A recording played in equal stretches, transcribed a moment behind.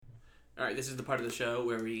All right, this is the part of the show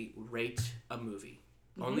where we rate a movie.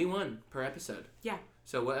 Mm-hmm. Only one per episode. Yeah.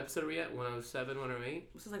 So what episode are we at? 107,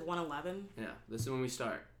 108? This is like 111. Yeah, this is when we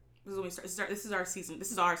start. This is our season.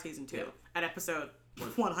 This is our season 2 at episode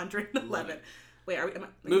 111. Wait, are we?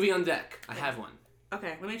 Movie on deck. I have one. Okay,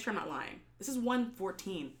 let me make sure I'm not lying. This is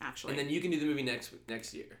 114, actually. And then you can do the movie next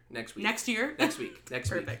year. Next week. Next year? Next week.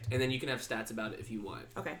 Perfect. Week. And then you can have stats about it if you want.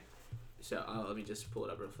 Okay. So let me just pull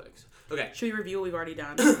it up real quick. Okay. Should we review what we've already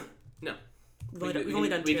done? No. We've only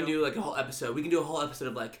done 2. We can do like a whole episode. We can do a whole episode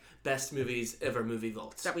of like best movies ever movie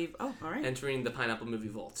vaults. All right. Entering the Pineapple Movie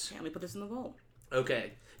Vaults. Yeah, let me put this in the vault.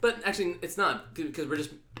 Okay. But actually, it's not, because we're just,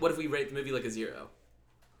 what if we rate the movie like a 0?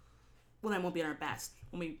 Well, then we'll be on our best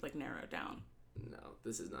when we like narrow it down. No,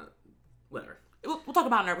 this is not, whatever. We'll talk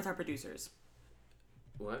about it with our producers.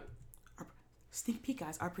 What? Sneak peek,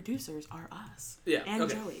 guys. Our producers are us. Yeah. And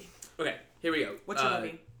okay. Joey. Okay, here we go. What's your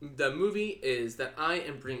movie? The movie is that I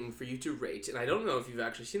am bringing for you to rate, and I don't know if you've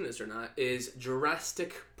actually seen this or not, is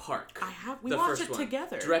Jurassic Park. I have. We watched it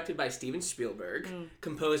together. Directed by Steven Spielberg,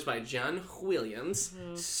 composed by John Williams,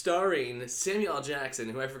 starring Samuel L. Jackson,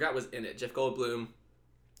 who I forgot was in it, Jeff Goldblum,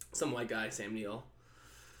 some white guy, Sam Neill,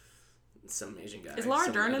 some Asian guy. Is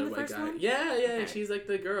Laura Dern in the first one? Yeah, okay. She's like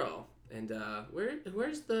the girl. And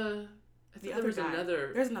where's the... I think there was guy.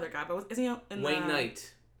 another... There's another guy, but isn't he in Wayne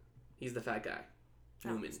Knight. He's the fat guy.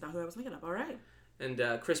 No, that's not who I was thinking of. All right. And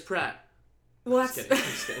Chris Pratt. Well, that's...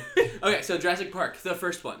 Just kidding. Okay, so Jurassic Park, the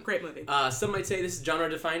first one. Great movie. Some might say this is genre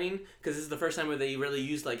defining because this is the first time where they really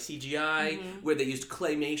used like CGI, where they used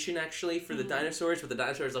claymation actually for the dinosaurs, but the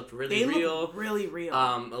dinosaurs looked really real. Look really real.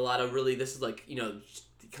 A lot of really, this is like,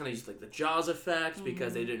 kind of used like the Jaws effect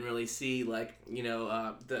because they didn't really see like,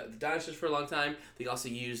 the dinosaurs for a long time. They also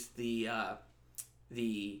used the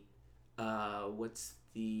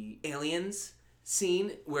Aliens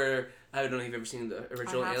scene where I don't know if you've ever seen the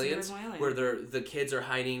original Aliens, where the kids are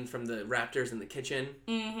hiding from the raptors in the kitchen,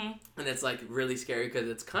 and it's like really scary because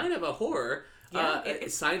it's kind of a horror. Yeah,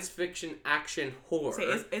 it's science fiction action horror.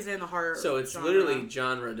 So is in the horror. So it's genre. literally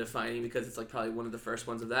genre defining because it's like probably one of the first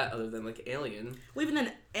ones of that, other than like Alien. Well, even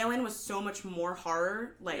then, Alien was so much more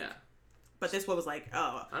horror. But this one was like,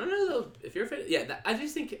 oh. I don't know though. If you're afraid, I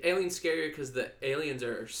just think Alien's scarier because the aliens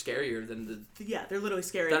are scarier than the. Yeah, they're literally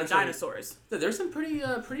scarier than dinosaurs. There's some pretty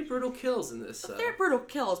brutal kills in this. They're brutal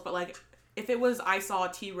kills, but like, if it was I saw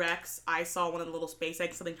a T-Rex, I saw one of the little space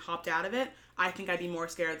eggs, something hopped out of it, I think I'd be more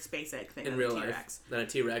scared of the space egg thing in real life than a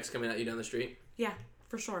T-Rex coming at you down the street. Yeah,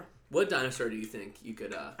 for sure. What dinosaur do you think you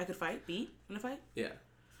could? I could beat in a fight. Yeah.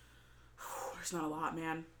 There's not a lot,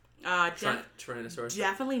 man. Tyrannosaurus.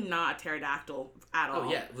 Definitely not a pterodactyl at all.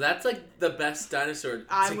 Oh yeah, that's like the best dinosaur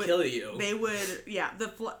to kill you. They would, yeah.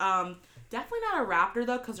 Definitely not a raptor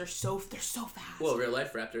though, because they're so fast. Well, real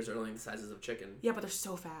life raptors are only the sizes of chicken. Yeah, but they're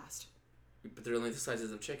so fast. But they're only the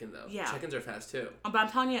sizes of chicken though. Yeah. Chickens are fast too. But I'm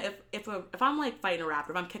telling you, if I'm like fighting a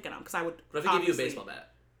raptor, if I'm kicking them, because I would. What if I give you a baseball bat?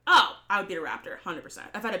 Oh, I would beat a raptor, 100%. If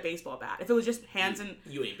I had a baseball bat. If it was just hands and...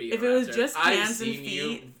 You ain't beat a raptor. If it was just hands and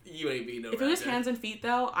feet... You ain't beat no raptor. If it was just hands and feet,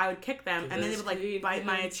 though, I would kick them, and then they would, like, bite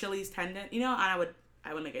my Achilles tendon, and I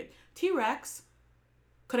would make it. T-Rex,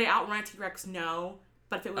 could I outrun a T-Rex? No.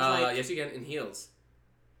 But if it was, like... Yes, you can, in heels.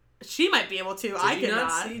 She might be able to. I could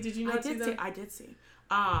not. Did you not see that? I did see.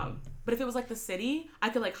 But if it was, like, the city, I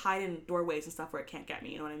could, like, hide in doorways and stuff where it can't get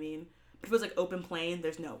me, you know what I mean? But if it was, like, open plain,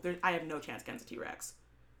 I have no chance against a T-Rex.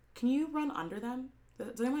 Can you run under them?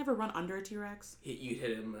 Does anyone ever run under a T-Rex? You'd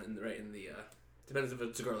hit him right in the... depends if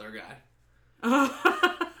it's a girl or a guy.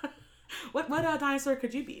 What dinosaur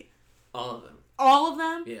could you beat? All of them. All of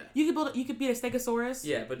them? Yeah. You could beat a Stegosaurus?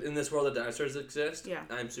 Yeah, but in this world that dinosaurs exist, yeah.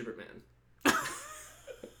 I'm Superman.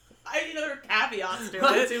 There are caveats to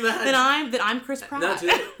Not it. too much. Then I'm Chris Pratt. Not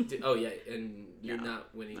too Oh yeah, and you're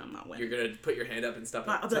not winning. I'm not winning. You're gonna put your hand up and stop.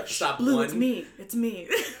 I'll be like, stop Blue, one. It's me.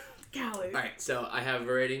 Golly. All right, so I have a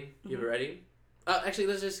rating. You have a rating?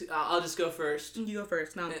 Actually, I'll just go first. You go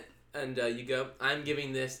first. No. And you go. I'm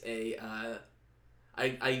giving this a.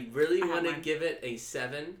 I really want to give it a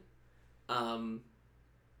 7. But I'm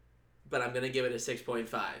gonna give it a 6.5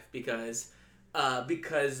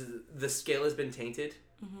 because the scale has been tainted.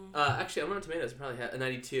 Mm-hmm. Actually, on Rotten Tomatoes, it probably had a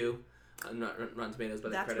 92. Not Rotten Tomatoes,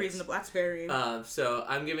 but that's reasonable. That's very. So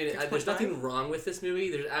I'm giving it. There's nothing wrong with this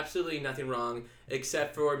movie. There's absolutely nothing wrong,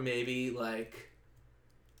 except for maybe like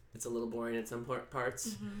it's a little boring at some parts.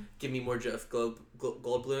 Mm-hmm. Give me more Jeff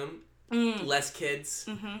Goldblum. Less kids.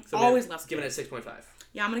 Mm-hmm. So always less. Give it a 6.5.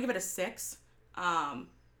 Yeah, I'm gonna give it a 6.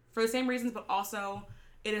 For the same reasons, but also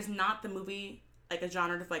it is not the movie like a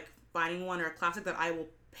genre of like finding one or a classic that I will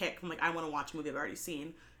pick from like I want to watch a movie I've already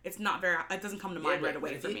seen. It doesn't come to mind right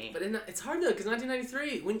away for me. But it's hard though, because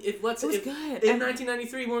 1993, it was good. In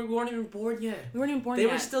 1993, we weren't even born yet. We weren't even born yet.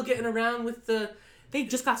 They were still getting around with the... They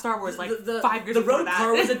just got Star Wars 5 years before that. The road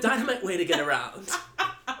car was a dynamite way to get around.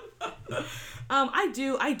 I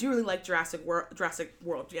do really like Jurassic World. Jurassic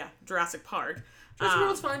Park. Jurassic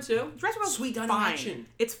World's fine too. Jurassic World's sweet dino action.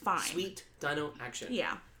 It's fine. Sweet dino action.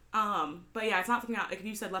 Yeah. But yeah, it's not something like if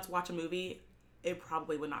you said let's watch a movie, it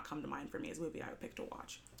probably would not come to mind for me as a movie I would pick to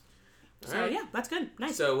watch. So right. yeah, that's good.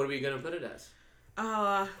 Nice. So what are we gonna put it as?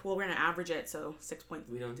 Well, we're gonna average it, so 6 points.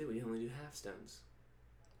 We only do half stones.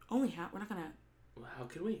 Only half? We're not gonna. Well, how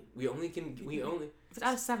can we? If it's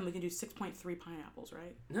out of 7, we can do 6.3 pineapples,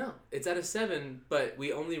 right? No, it's out of 7, but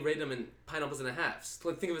we only rate them in pineapples and a half.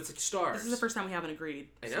 Like, think of it as like stars. This is the first time we haven't agreed.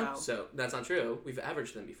 I know. So that's not true. We've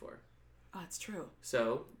averaged them before. Oh, it's true.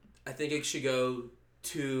 So I think it should go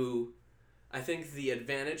to. I think the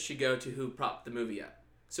advantage should go to who propped the movie up.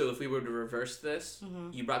 So if we were to reverse this,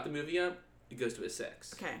 you brought the movie up, it goes to a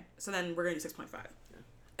 6. Okay, so then we're gonna do 6.5. Yeah.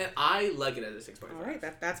 And I like it as a 6.5. All right,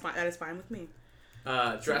 that's fine. That is fine with me.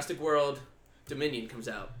 Jurassic World Dominion comes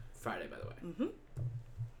out Friday, by the way. Mm-hmm.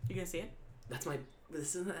 You gonna see it?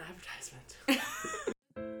 This is an advertisement.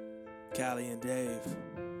 Callie and Dave,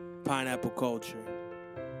 pineapple culture.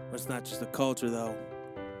 But it's not just a culture though,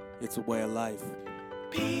 it's a way of life.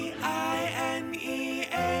 Pineapple,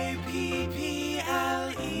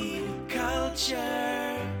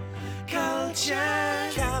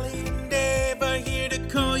 culture. Callie and Dave are here to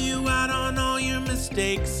call you out on all your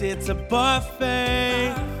mistakes. It's a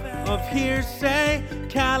buffet of hearsay.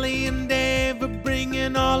 Callie and Dave are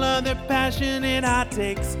bringing all of their passionate hot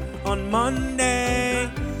takes on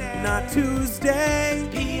Monday, not Tuesday.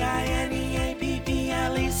 Pineapple,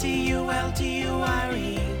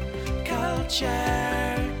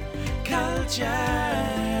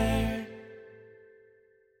 culture.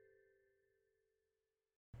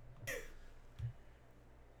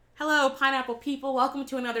 Hello, Pineapple people. Welcome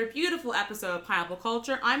to another beautiful episode of Pineapple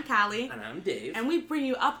Culture. I'm Callie. And I'm Dave. And we bring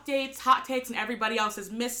you updates, hot takes, and everybody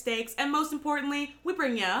else's mistakes. And most importantly, we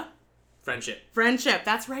bring you... Friendship.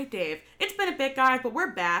 That's right, Dave. It's been a bit, guys, but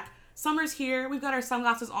we're back. Summer's here. We've got our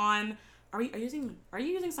sunglasses on. Are you using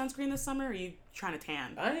sunscreen this summer, or are you trying to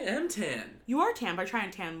tan? I am tan. You are tan, but I'm trying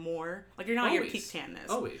to tan more. Like, you're not at your peak tanness.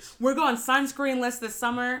 Always. We're going sunscreenless this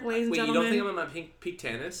summer, ladies and gentlemen. Wait, you don't think I'm at my peak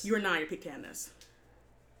tanness? You are not at your peak tanness.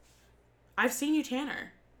 I've seen you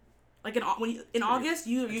tanner. Like, in August,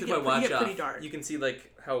 you get pretty dark. You can see,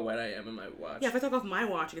 like, how wet I am in my watch. Yeah, if I took off my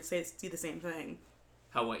watch, you could see the same thing.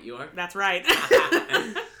 How white you are? That's right.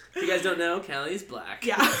 If you guys don't know, Callie is black.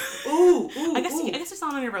 Yeah. Ooh. I guess it's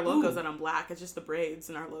not on any of our logos that I'm black. It's just the braids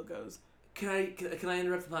in our logos. Can I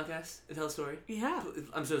interrupt the podcast and tell a story? Yeah.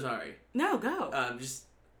 I'm so sorry. No, go.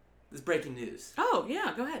 This breaking news. Oh,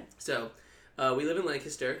 yeah, go ahead. So, we live in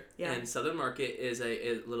Lancaster, yeah. And Southern Market is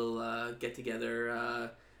a little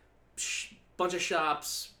get-together, bunch of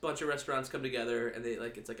shops, bunch of restaurants come together, and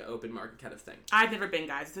it's like an open market kind of thing. I've never been,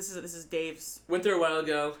 guys. This is Dave's. Went there a while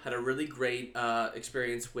ago. Had a really great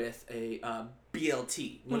experience with a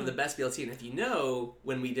BLT, one of the best BLT. And if you know,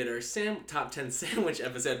 when we did our top 10 sandwich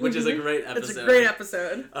episode, which is a great episode. It's a great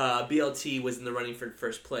episode. BLT was in the running for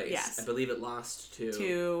first place. Yes. I believe it lost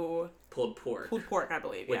to pulled pork. Pulled pork, I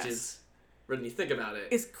believe. Which is, when you think about it,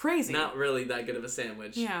 it's crazy. Not really that good of a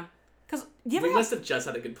sandwich. Yeah. We must have just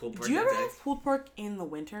had a good pulled pork. Do you ever have pulled pork in the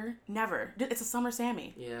winter? Never. It's a summer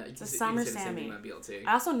Sammy. Yeah, it's a summer Sammy. BLT.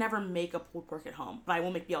 I also never make a pulled pork at home, but I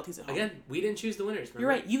will make BLTs at home. Again, we didn't choose the winners.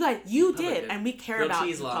 Remember? You're right. You did, and we care grilled about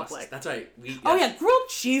cheese the lost. public. That's right. Oh yeah, grilled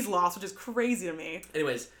cheese lost, which is crazy to me.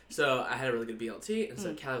 Anyways, so I had a really good BLT, and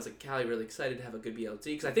so Callie was like, really excited to have a good BLT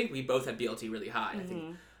because I think we both had BLT really high.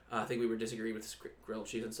 I think we were disagreeing with grilled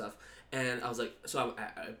cheese and stuff. And I was like, so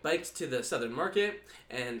I biked to the Southern Market,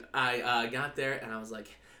 and I got there, and I was like,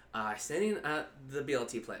 standing at the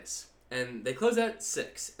BLT place. And they close at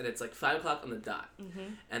 6, and it's like 5 o'clock on the dot.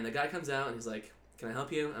 And the guy comes out, and he's like, can I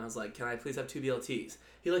help you? And I was like, can I please have 2 BLTs?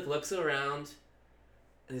 He like looks around,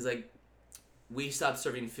 and he's like, we stopped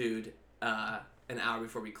serving food an hour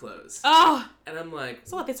before we close. Oh! And I'm like...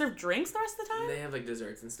 So what, they serve drinks the rest of the time? They have like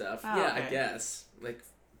desserts and stuff. Oh, yeah, okay. I guess. Like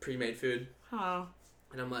pre-made food. Oh.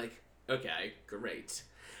 And I'm like, okay, great.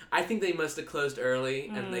 I think they must have closed early,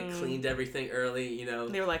 and they cleaned everything early, you know.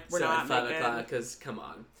 They were like, we're so not at 5 o'clock, because come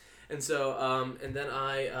on. And so, and then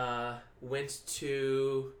I went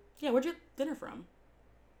to... Yeah, where'd you get dinner from?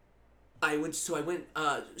 So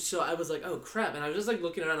I was like, oh, crap. And I was just, like,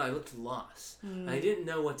 looking around, and I looked lost. And I didn't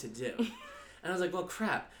know what to do. And I was like, well,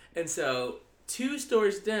 crap. And so, 2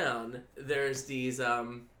 stores down, there's these,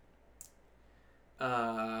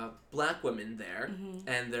 black women there,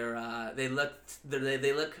 and they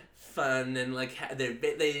look fun and like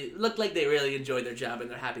they look like they really enjoy their job and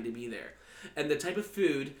they're happy to be there. And the type of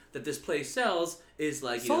food that this place sells is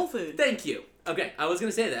like soul food. Thank you. Okay, I was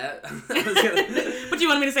gonna say that. But you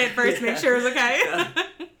wanted me to say it first to make sure it was okay.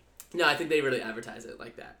 No, I think they really advertise it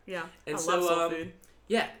like that. Yeah, and I so, love soul food.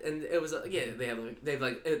 Yeah, and it was they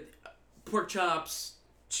have pork chops,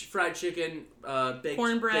 fried chicken, baked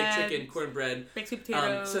chicken, cornbread, baked sweet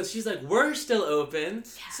potatoes. So she's like, we're still open.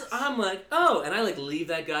 Yes. So I'm like, oh, and I like leave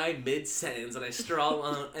that guy mid sentence, and I stroll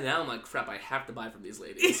on, and now I'm like, crap, I have to buy from these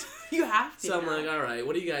ladies. You have to. So I'm like, all right,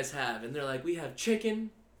 what do you guys have? And they're like, we have chicken,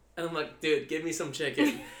 and I'm like, dude, give me some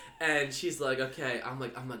chicken. And she's like, okay. I'm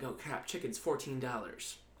like, oh crap, chicken's $14.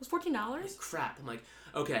 It was $14? Crap. I'm like,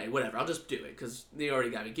 okay, whatever, I'll just do it, because they already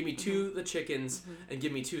got me. Give me two the chickens, and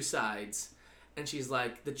give me 2 sides. And she's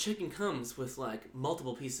like, the chicken comes with, like,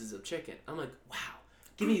 multiple pieces of chicken. I'm like, wow.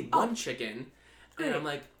 Give me one chicken. Great. And I'm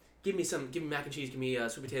like, give me mac and cheese, give me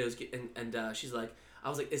sweet potatoes. And she's like, I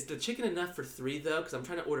was like, is the chicken enough for 3, though? Because I'm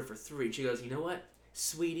trying to order for 3. And she goes, you know what?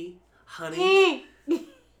 Sweetie, honey,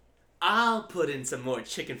 I'll put in some more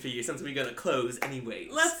chicken for you since we're going to close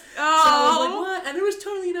anyways. So I was like, what? And there was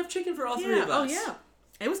totally enough chicken for all 3 of us. Oh, yeah.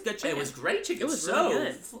 It was good chicken. It was great chicken. It was so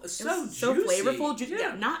really good. So juicy. Flavorful.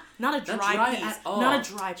 Yeah. Not a dry piece. At all. Not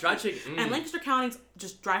a dry piece. Dry chicken. And Lancaster County's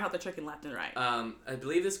just dry out the chicken left and right. I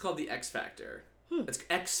believe it's called the X Factor. It's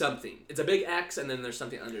X something. It's a big X, and then there's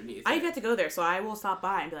something underneath. I've yet to go there, so I will stop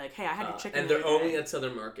by and be like, hey, I had your chicken. And they're only at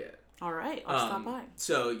Southern Market. All right, I'll stop by.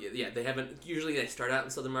 So yeah, they haven't. Usually they start out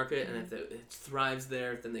in Southern Market, and if it thrives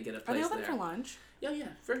there, then they get a place there. Are they open for lunch? Yeah,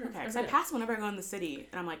 for sure. Okay, because I pass whenever I go in the city,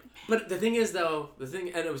 and I'm like, man. But the thing is, though, and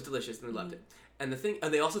it was delicious, and we loved it. And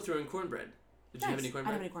they also threw in cornbread. Did you have any cornbread? I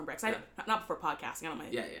don't have any cornbread. Yeah. Not before podcasting. I don't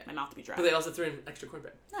want my mouth to be dry. But they also threw in extra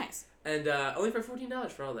cornbread. Nice. And only for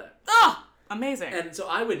 $14 for all that. Oh, amazing. And so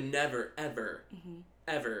I would never, ever,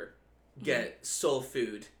 ever get soul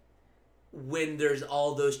food when there's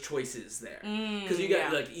all those choices there, because you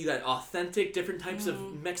got authentic different types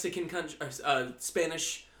of Mexican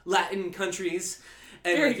Spanish, Latin countries,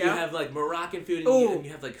 and you have like Moroccan food, and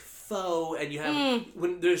you have like pho, and you have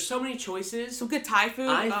when there's so many choices. Some good Thai food.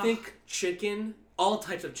 I think chicken, all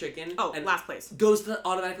types of chicken. Oh, and last place goes to the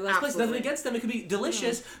automatically last place. Nothing against them; it could be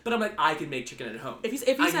delicious, but I'm like, I could make chicken at home. If you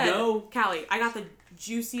said, Callie, I got the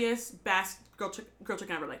juiciest, best grilled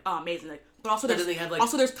chicken ever. Like, oh, amazing! Like, but also there's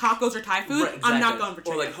there's tacos or Thai food. Right, exactly. I'm not going for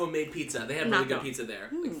chicken. Or like homemade pizza. They have really good pizza there,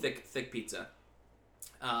 like thick pizza.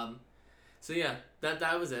 So yeah,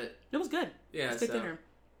 that was it. It was good. Yeah, it was good dinner.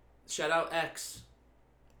 Shout out X.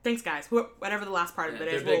 Thanks, guys. Whatever the last part of it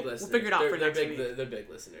is, we'll figure it out for next week. They're big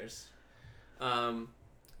listeners.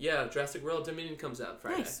 Yeah, Jurassic World Dominion comes out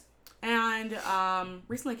Friday. Nice. And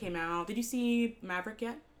recently came out. Did you see Maverick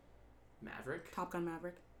yet? Maverick? Top Gun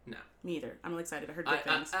Maverick? No. Me either. I'm really excited. I heard good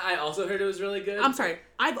things. I also heard it was really good. I'm sorry.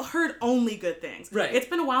 I've heard only good things. Right. It's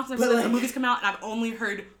been a while since the movies come out, and I've only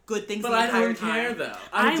heard good things the entire time. But I don't care, though.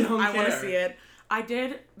 I don't care. I want to see it.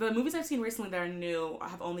 The movies I've seen recently that are new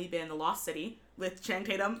have only been The Lost City with Channing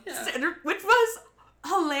Tatum, which was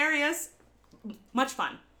hilarious. Much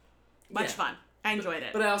fun. Much fun. I enjoyed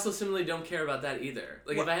it. But I also similarly don't care about that either.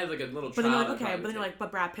 Like, if I had like a little child... But then you're like, okay, but then you're like, but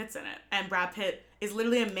Brad Pitt's in it. And Brad Pitt is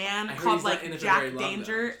literally a man called, like, Jack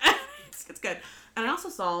Danger. It's good. And I also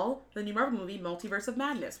saw the new Marvel movie, Multiverse of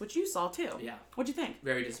Madness, which you saw, too. Yeah. What'd you think?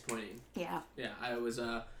 Very disappointing. Yeah. Yeah,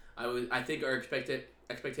 I think our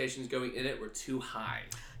expectations going in it were too high.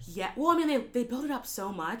 Yeah. Well, I mean, they built it up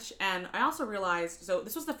so much. And I also realized... So,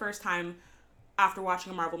 this was the first time after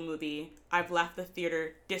watching a Marvel movie, I've left the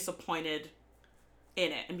theater disappointed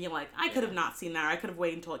in it and being like, I could have not seen that, or I could have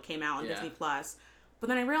waited until it came out on Disney Plus. But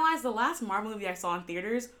then I realized the last Marvel movie I saw in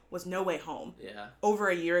theaters was No Way Home. Yeah. Over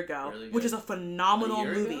a year ago, which is a phenomenal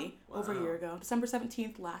movie. Wow. Over a year ago. December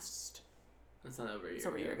 17th last. That's not over a year. It's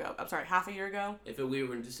over a year ago. I'm sorry, half a year ago. If we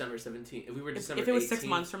were in December 17th, if we were December 18th. If it was 6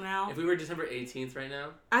 months from now. If we were December 18th right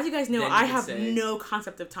now. As you guys know, I have no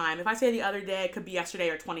concept of time. If I say the other day, it could be yesterday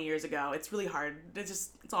or 20 years ago. It's really hard.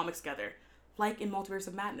 It's all mixed together. Like in Multiverse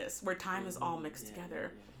of Madness, where time is all mixed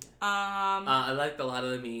together. I liked a lot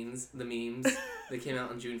of the memes. They came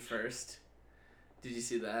out on June 1st. Did you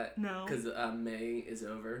see that? No. Because May is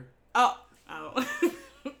over. Oh.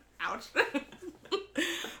 Ouch.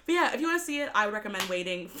 But yeah, if you want to see it, I would recommend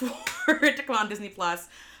waiting for it to come on Disney Plus.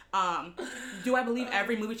 Do I believe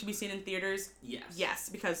every movie should be seen in theaters? Yes. Yes,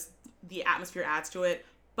 because the atmosphere adds to it.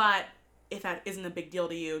 But if that isn't a big deal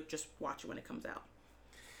to you, just watch it when it comes out.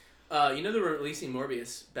 You know they were releasing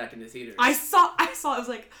Morbius back into theaters. I saw. It was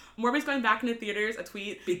like, Morbius going back into theaters, a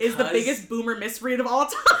tweet, is the biggest boomer misread of all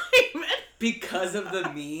time. because of the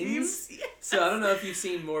memes. Yes. So I don't know if you've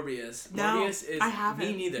seen Morbius. No, Morbius is I haven't.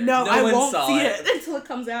 me neither. No, no I one won't saw see it until it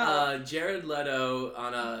comes out. Jared Leto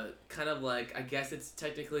on a kind of like, I guess it's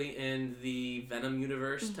technically in the Venom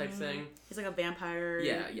universe type thing. He's like a vampire.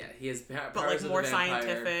 Yeah, he has powers but like of more the vampire,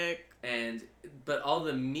 scientific. But all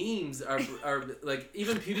the memes are like,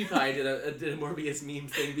 even PewDiePie did a Morbius meme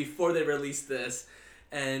thing before they released this,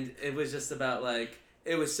 and it was just about like,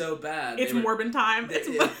 it was so bad. It's Morbin time.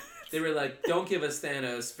 They were like, don't give us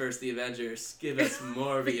Thanos versus the Avengers. Give us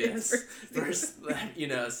Morbius versus,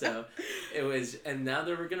 so it was, and now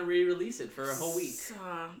they were going to re-release it for a whole week.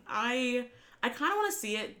 I kind of want to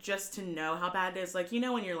see it just to know how bad it is. Like,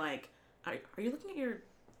 when you're like, are you looking at your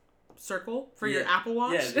circle for your Apple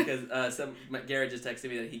Watch? Yeah, because Garrett just texted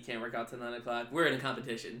me that he can't work out till 9 o'clock. We're in a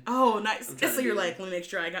competition. Oh, nice. So you're like, let me make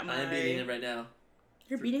sure I got my... I'm beating it right now.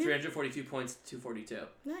 You're beating it? 342 points, 242.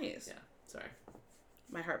 Nice. Yeah, sorry.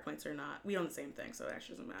 My heart points are not. We own the same thing, so it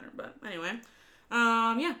actually doesn't matter. But anyway,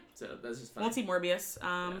 yeah. So that's just fine. Won't see Morbius.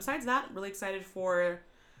 Besides that, really excited for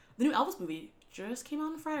the new Elvis movie. Just came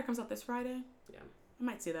out on Friday. It comes out this Friday. Yeah. I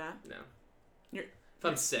might see that. No. If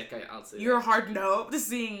I'm sick, I'll see. You're a hard no to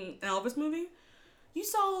seeing an Elvis movie. You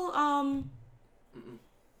saw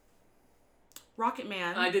Rocket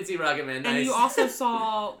Man. I did see Rocket Man. Nice. And you also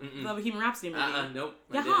saw the Bohemian Rhapsody movie. Nope.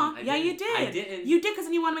 Yeah, you did. I didn't. You did because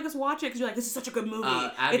then you want to make us watch it because you're like, this is such a good movie.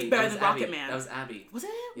 Abby, it's better than Abby. Rocket Man. That was Abby. Was it?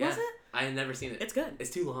 Yeah. Was it? I had never seen it. It's good. It's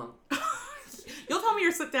too long. You'll tell me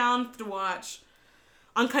you'll sit down to watch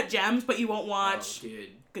Uncut Gems, but you won't watch. Oh, dude.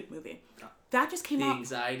 Good movie. That just came out. The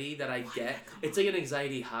anxiety that I get, it's like an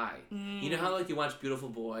anxiety high. You know how like you watch Beautiful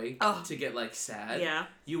Boy to get like sad? Yeah.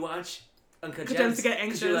 You watch Uncut Gems to get because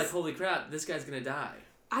anxious. you're like, holy crap, this guy's gonna die.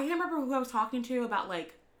 I can't remember who I was talking to about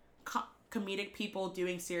like comedic people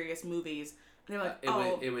doing serious movies. And they're like,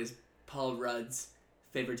 it was Paul Rudd's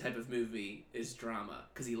favorite type of movie is drama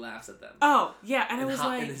because he laughs at them. Oh yeah, and I was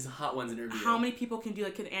like, and this is a Hot Ones interview. How many people can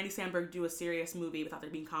Andy Samberg do a serious movie without there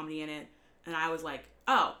being comedy in it? And I was like,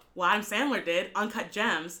 oh, well, Adam Sandler did Uncut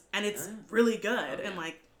Gems, and it's really good. And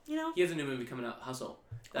like, he has a new movie coming out, Hustle.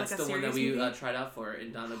 That's like the one that we movie? tried out for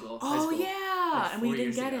in Donegal High School. Oh yeah, like and we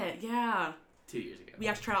didn't get ago. it. Yeah. 2 years ago. We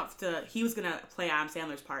actually tried out he was gonna play Adam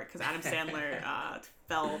Sandler's part because Adam Sandler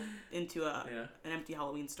fell into an empty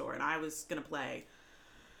Halloween store, and I was gonna play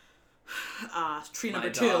Tree Number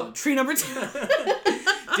Two. Tree Number 2.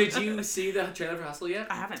 Did you see the trailer for Hustle yet?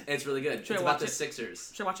 I haven't. It's really good. It's about the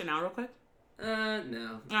Sixers. Should I watch it now real quick?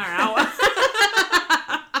 No. Alright, I'll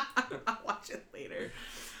watch it later.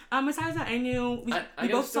 Besides that, I knew we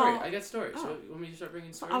both saw... I got stories. Oh. So you want me to start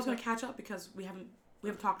bringing stories? I was going to catch up because we haven't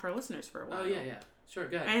talked to our listeners for a while. Oh, yeah. Sure,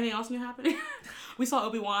 go ahead. Anything else new happening? We saw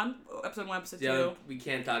Obi-Wan, episode 1, episode 2. Yeah, we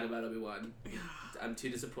can't talk about Obi-Wan. I'm too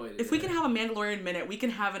disappointed. If we can have a Mandalorian minute, we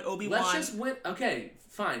can have an Obi-Wan... Let's just win... Okay,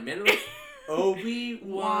 fine. Mandalorian...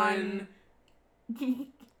 Obi-Wan...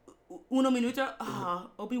 Uno minuto.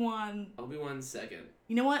 Obi-Wan... Obi-Wan second.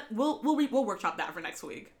 You know what? We'll workshop that for next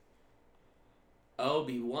week.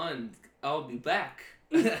 Obi-Wan... I'll be back.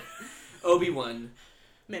 Obi-Wan...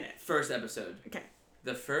 Minute. First episode. Okay.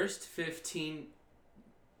 The first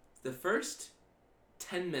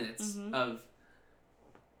 10 minutes of...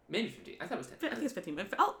 Maybe 15. I thought it was 10. I think it's 15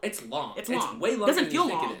 minutes. Oh, it's long. It's long. It's way longer Doesn't than feel you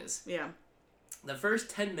think long. it is. Yeah. The first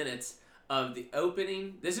 10 minutes of the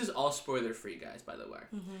opening... This is all spoiler-free, guys, by the way.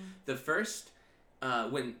 Mm-hmm. The first...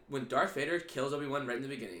 when Darth Vader kills Obi-Wan right in the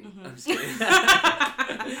beginning... Mm-hmm. I'm just kidding.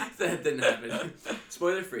 That didn't happen.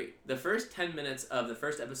 Spoiler-free. The first 10 minutes of the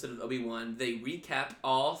first episode of Obi-Wan, they recap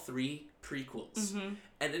all 3 prequels. Mm-hmm.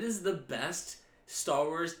 And it is the best... Star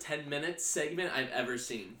Wars 10 minutes segment I've ever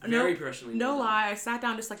seen. Very professionally. No lie, I sat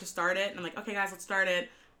down just like to start it, and I'm like, okay guys, let's start it.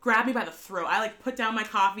 Grab me by the throat. I like put down my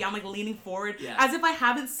coffee, I'm like leaning forward, as if I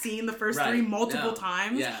haven't seen the first 3 multiple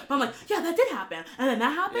times. Yeah. But I'm like, yeah, that did happen. And then that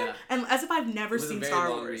happened, and as if I've never seen Star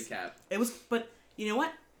Wars. Recap. It was, but you know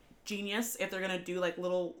what? Genius if they're gonna do like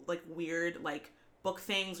little like weird like book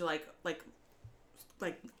things or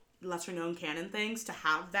like lesser known canon things to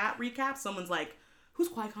have that recap. Someone's like, who's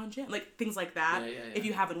Qui-Gon Jinn? Like, things like that. Yeah. If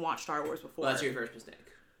you haven't watched Star Wars before. Well, that's your first mistake.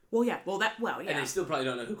 Well, yeah. And they still probably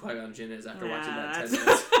don't know who Qui-Gon Jinn is after watching that 10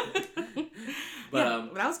 minutes.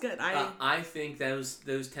 But that was good. I think those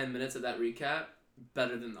 10 minutes of that recap,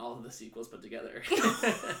 better than all of the sequels put together.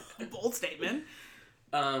 Bold statement.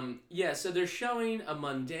 So they're showing a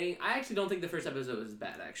mundane... I actually don't think the first episode was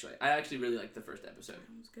bad, actually. I actually really liked the first episode.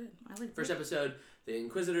 It was good. I liked First episode, the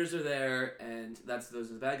Inquisitors are there, and those are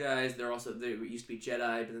the bad guys. They used to be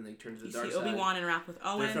Jedi, but then they turned to the dark side. Obi-Wan and Wrath with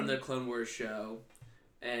Owen. They're from the Clone Wars show.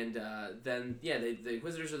 And the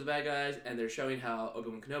Inquisitors are the bad guys, and they're showing how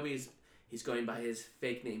Obi-Wan Kenobi he's going by his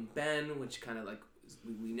fake name Ben, which kind of like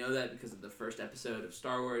we know that because of the first episode of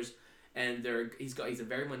Star Wars, and he's a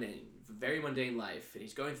very mundane life, and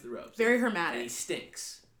he's going through the ropes. Very hermetic. And he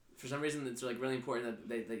stinks. For some reason, it's like really important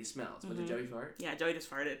that he smells. But did Joey fart? Yeah, Joey just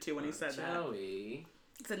farted too when he said that. Joey.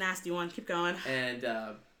 It's a nasty one. Keep going. And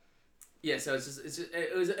yeah, so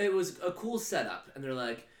it was a cool setup, and they're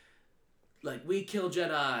like we kill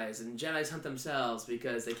Jedis, and Jedis hunt themselves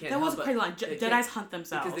because they can't. That was a crazy line. Jedis hunt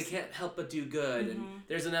themselves because they can't help but do good. And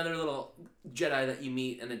there's another little Jedi that you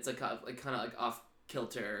meet, and it's like kind of like off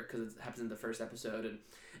kilter because it happens in the first episode, and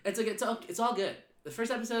it's all good. The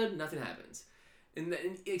first episode, nothing happens. And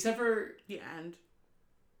except for the end.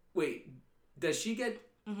 Wait, does she get?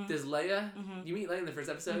 Does Leia? You meet Leia in the first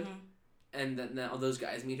episode, and then all those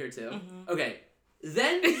guys meet her too. Okay,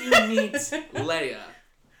 then you meet Leia,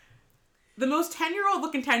 the most 10-year-old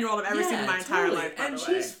looking 10-year-old I've ever seen in my entire life. And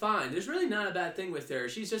she's fine. There's really not a bad thing with her.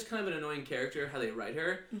 She's just kind of an annoying character how they write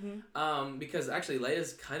her, because actually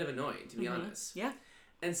Leia's kind of annoying to be honest. Yeah.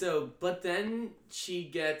 And so, but then she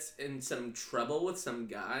gets in some trouble with some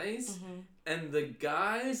guys, and the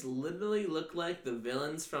guys literally look like the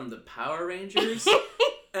villains from the Power Rangers,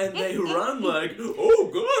 and they run like,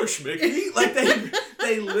 oh gosh, Mickey! Like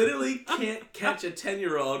they literally can't catch a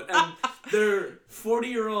 10-year-old, and they're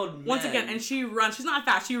 40-year-old men. Once again, and she runs. She's not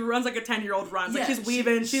fast. She runs like a 10-year-old runs. Yeah, like she's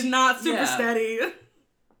weaving. She's not super steady.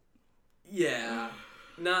 Yeah,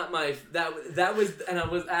 not my. That was, and I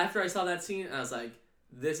was after I saw that scene, I was like,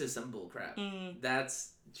 this is some bullcrap.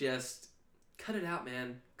 That's just cut it out,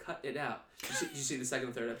 man. Cut it out. Did you see the second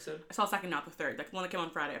and third episode? I saw the second, not the third. Like the one that came on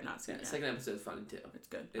Friday, I've not seen it. The second episode's fun too. It's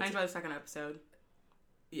good. I enjoyed the second episode.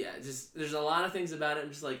 Yeah, just there's a lot of things about it. I'm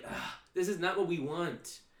just like, this is not what we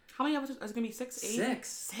want. How many episodes? Is it gonna be 6, 8?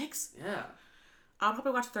 6? Yeah. I'll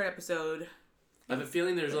probably watch the third episode. I have a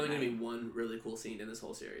feeling there's only gonna be one really cool scene in this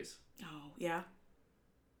whole series. Oh yeah.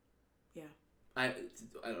 Yeah. I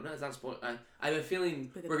don't know. It's not spoil. I have a feeling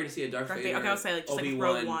we're gonna see a Darth Vader. Okay, I'll say like just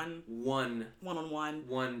Obi-Wan, like Rogue One. One-on-one.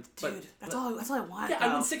 Dude, But that's all I want. Yeah,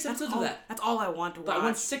 I want 6 episodes of that. That's all I want to watch. But I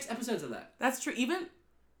want 6 episodes of that. That's true. Even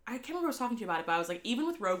I can't remember who I was talking to you about it, but I was like, even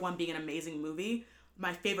with Rogue One being an amazing movie,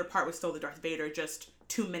 my favorite part was still the Darth Vader just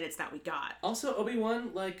 2 minutes that we got. Also,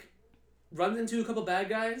 Obi-Wan runs into a couple bad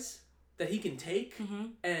guys that he can take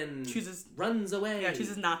and runs away. Yeah,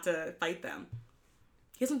 chooses not to fight them.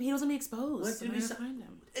 He doesn't want to be exposed. What did we find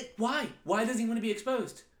him? Why? Why does he want to be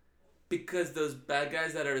exposed? Because those bad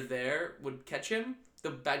guys that are there would catch him?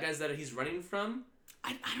 The bad guys that he's running from?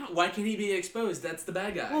 I don't... Why can he be exposed? That's the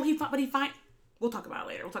bad guy. Well, we'll talk about it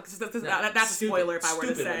later. We'll talk... That's a spoiler if I were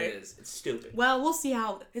to say. It is. It's stupid. Well, we'll see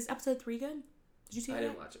how... Is episode 3 good? Did you see I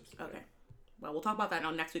didn't watch it. Okay. Well, we'll talk about that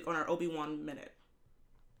next week on our Obi-Wan Minute.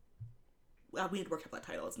 We need to work out that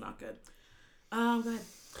title. It's not good. Go ahead.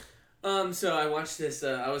 So I watched this,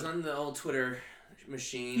 I was on the old Twitter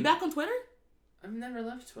machine. You back on Twitter? I've never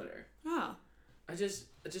left Twitter. Oh. I just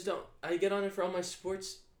don't, I get on it for all my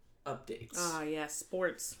sports updates. Ah, yeah,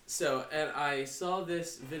 sports. So, and I saw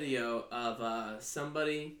this video of,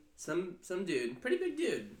 somebody, some dude, pretty big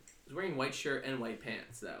dude, was wearing white shirt and white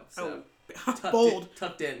pants, though. So, bold.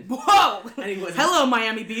 Tucked in. Whoa! And he wasn't, hello,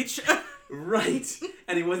 Miami Beach. Right.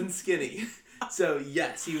 And he wasn't skinny. So,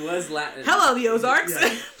 yes, he was Latin. Hello, the Ozarks.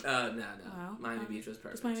 Yeah. No. Miami Beach was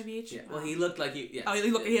perfect. Just Miami Beach? Yeah. Well, he looked like he... Yes. Oh,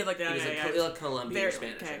 he had like... He was a Colombian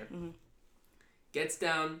Spanish. Okay. Gets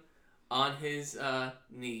down on his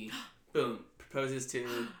knee. Boom. Proposes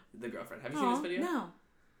to the girlfriend. Have you seen this video? No.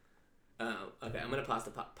 Okay, I'm going to pause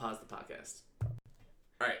the podcast.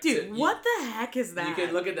 All right. Dude, so what the heck is that? You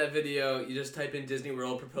can look at that video. You just type in Disney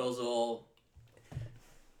World proposal...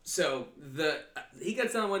 So he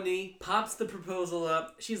gets on one knee, pops the proposal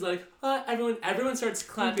up. She's like, everyone starts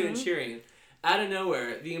clapping and cheering. Out of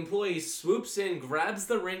nowhere, the employee swoops in, grabs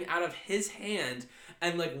the ring out of his hand,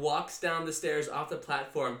 and walks down the stairs off the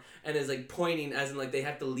platform and is pointing as in they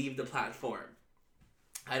have to leave the platform.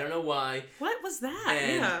 I don't know why. What was that?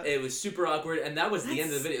 And it was super awkward, and that was the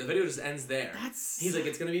end of the video. The video just ends there. He's like,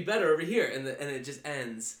 it's gonna be better over here, and it just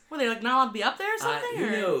ends. Were they not allowed to be up there or something?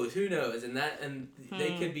 Who knows? And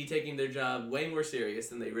they could be taking their job way more serious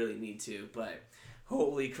than they really need to. But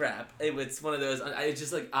holy crap, it's one of those.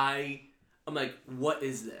 I'm like, what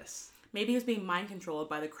is this? Maybe he was being mind controlled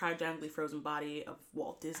by the cryogenically frozen body of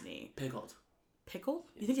Walt Disney. Pickled. Pickled?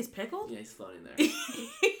 You think he's pickled? Yeah, he's floating there.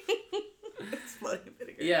 It's floating in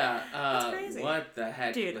vinegar. Yeah. That's crazy. What the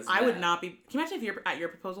heck? Dude, was I that? would not be. Can you imagine if at your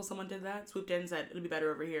proposal someone did that, swooped in and said it'd be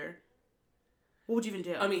better over here? What would you even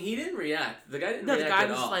do? I mean, he didn't react. The guy didn't react at all. No, the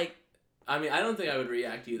guy was just like. I mean, I don't think I would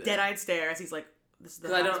react either. Dead-eyed stare as he's like, "This is the."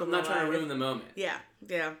 Because I'm not trying to ruin the moment. Yeah.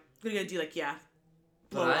 What are you gonna do?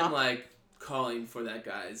 But I'm like, calling for that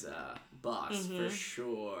guy's boss for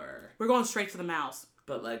sure. We're going straight to the mouse.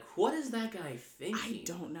 But like, what is that guy thinking? I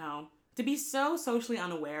don't know. To be so socially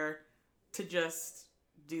unaware to just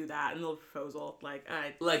do that in the proposal,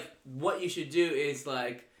 like what you should do is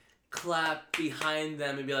like clap behind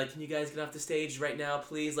them and be like, "Can you guys get off the stage right now,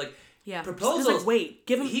 please?" Like, proposals. Like, wait,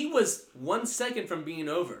 give him. He was 1 second from being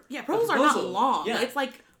over. Yeah, proposals are not long. Yeah. It's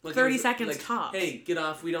like 30 seconds tops. Hey, get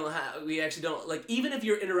off. We actually don't like. Even if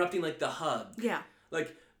you're interrupting like the hug. Yeah.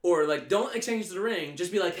 Like. Or, like, don't exchange the ring.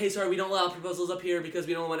 Just be like, hey, sorry, we don't allow proposals up here because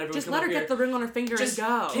we don't want everyone to come up here. Just let her get the ring on her finger and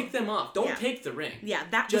go. Just kick them off. Don't take the ring. Yeah,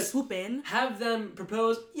 just swoop in. Have them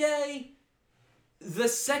propose. Yay! The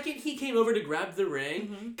second he came over to grab the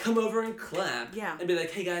ring, come over and clap. Yeah. And be like,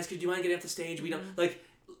 hey, guys, could you mind getting off the stage? We don't... Like,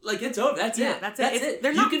 it's over. That's it. That's it.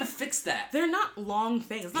 You can fix that. They're not long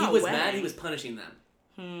things. It's not he was mad. He was punishing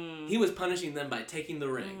them. He was punishing them by taking the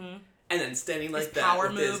ring. And then standing like that. Power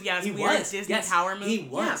move, Disney power move. He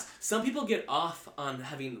was. Yeah. Some people get off on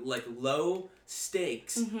having like low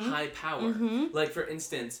stakes, high power. Like for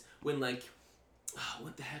instance, when like,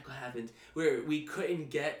 what the heck happened? Where we couldn't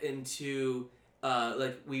get into,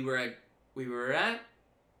 like we were at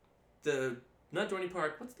the not Dorney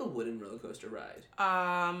Park. What's the wooden roller coaster ride?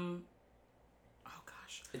 Oh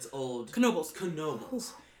gosh, it's old. Knoebels. Ooh.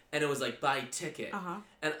 And it was like buy ticket.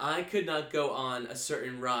 And I could not go on a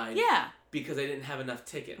certain ride. Yeah. Because I didn't have enough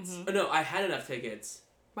tickets. Oh, no, I had enough tickets.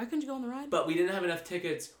 Why couldn't you go on the ride? But we didn't have enough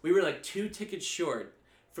tickets. We were like 2 tickets short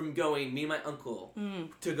from going, me and my uncle,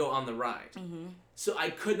 to go on the ride. So I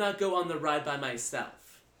could not go on the ride by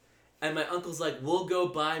myself. And my uncle's like, we'll go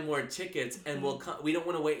buy more tickets and we don't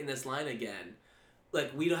want to wait in this line again.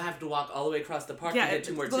 Like, we don't have to walk all the way across the park to get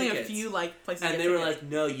 2 more tickets. Only a few like places. And they were like,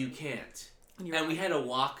 no, you can't. And we had to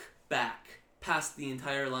walk back past the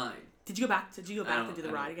entire line. Did you go back to do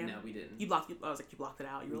the ride again? No, we didn't. You blocked it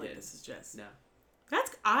out. You were like, this is just... No.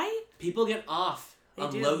 People get off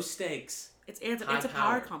on low stakes. It's a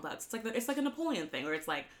power complex. It's like a Napoleon thing where it's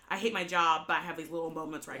like, I hate my job, but I have these little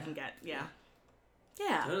moments where I can get... Yeah.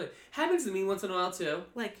 Totally. Happens to me once in a while, too.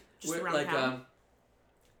 Like, just around town?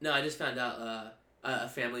 No, I just found out a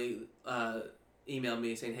family... emailed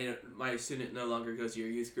me saying, hey, my student no longer goes to your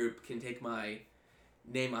youth group, can take my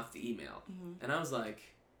name off the email. And I was like,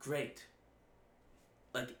 great.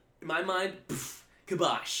 Like, in my mind, poof,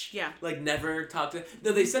 kibosh. Yeah. Like, never talk to...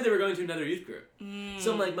 No, they said they were going to another youth group.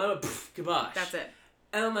 So I'm like, my poof, kibosh. That's it.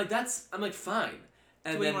 And I'm like, fine.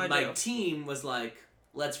 And then my team was like,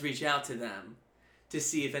 let's reach out to them to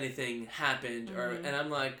see if anything happened. And I'm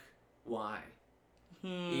like, why?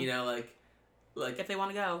 You know, like if they want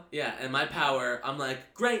to go. Yeah, and my power, I'm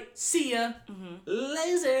like, great, see ya,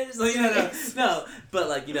 lasers. Like, no, but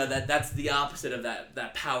like, you know, that's the opposite of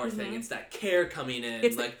that power thing. It's that care coming in.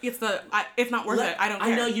 It's if not worth it, I don't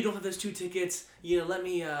care. I know you don't have those 2 tickets. You know, let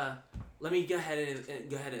me go ahead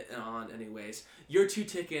and on anyways. Your 2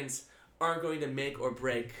 tickets aren't going to make or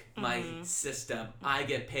break my system. I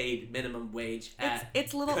get paid minimum wage at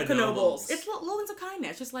it's little Knoebels. It's little things of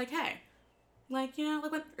kindness. Just like, hey. Like, you know,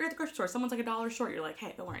 like when you're at the grocery store, someone's like $1 short, you're like,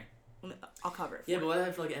 hey, don't worry, I'll cover it for you. But what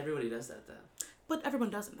if like everybody does that though? But everyone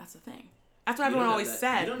doesn't, that's the thing. That's what everyone always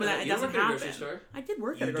said, but it doesn't happen. I did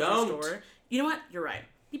work at a grocery store. You know what? You're right.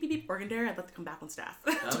 Beep, beep, beep, Oregon Dairy, I'd like to come back on staff.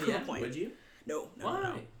 Oh yeah? Would you? No. Why?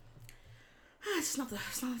 No. It's not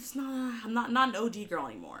I'm not an OD girl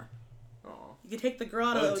anymore. Oh. You can take the girl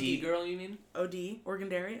out of OD. OD girl, you mean? OD, Oregon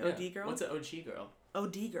Dairy, yeah. OD girl. What's an OG girl?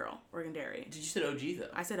 OD girl, Oregon Dairy. Did you say OG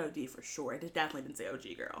though? I said OD for sure. I definitely didn't say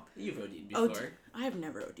OG girl. You've OD'd before. I have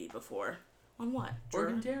never OD'd before. On what?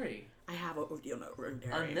 Oregon Dairy. I have OD'd on Oregon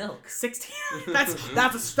Dairy. On milk. 16. That's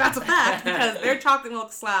a fact because their chocolate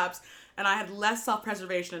milk slaps, and I had less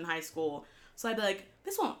self-preservation in high school. So I'd be like,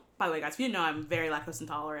 this won't. By the way, guys, if you didn't know, I'm very lactose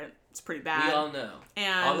intolerant. It's pretty bad. We all know.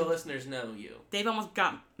 And all the listeners know you. Dave almost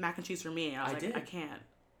got mac and cheese for me. I was like, I can't.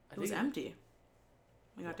 It was empty.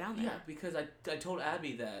 We got down there. Yeah, because I told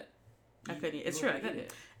Abby that. I couldn't eat. It's true. I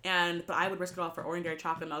couldn't. But I would risk it all for Oregon Dairy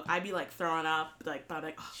chocolate milk. I'd be like throwing up, but I'm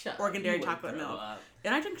like, oh, Oregon Dairy chocolate milk.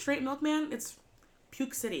 And I drink straight milk, man. It's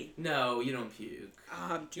puke city. No, you don't puke.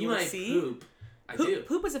 Do you want to see? Poop. I do.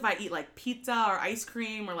 Poop is if I eat like pizza or ice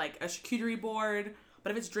cream or like a charcuterie board.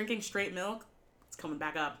 But if it's drinking straight milk, it's coming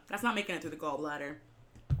back up. That's not making it through the gallbladder.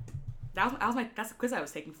 That's the quiz I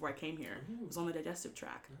was taking before I came here. It was on the digestive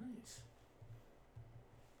tract. Nice.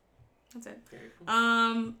 That's it. Very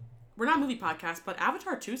cool. We're not a movie podcast, but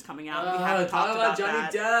Avatar 2 is coming out. We haven't talked about Johnny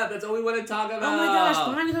Depp. That's all we want to talk about. Oh my gosh,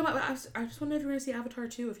 why are we talking about? I just want to know if you're going to see Avatar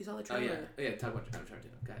 2 if you saw the trailer. Oh yeah, talk about Avatar 2.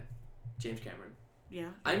 Okay. James Cameron. Yeah.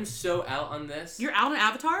 I'm so out on this. You're out on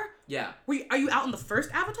Avatar? Yeah. Are you out on the first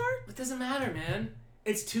Avatar? It doesn't matter, man.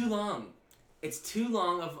 It's too long. It's too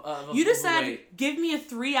long of a You just of a said, wait. give me a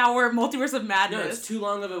 3-hour Multiverse of Madness. No, it's too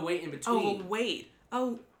long of a wait in between. Oh, wait.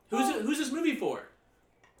 Oh. Who's this movie for?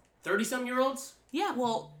 30-some-year-olds? Yeah,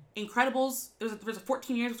 well, Incredibles, there's a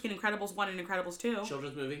 14 years between Incredibles 1 and Incredibles 2.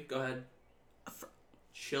 Children's movie? Go ahead.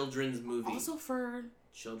 Children's movie. Also for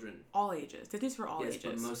children. all ages. Disney's for all yes, ages.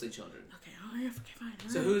 but mostly children. Okay, oh, yeah, okay, fine.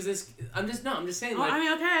 So who's this? I'm just saying, like, I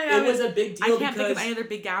mean, okay. it was a big deal I can't think of because any other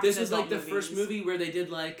big gaps this in was like the adult first movies. movie where they did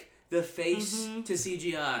like the face to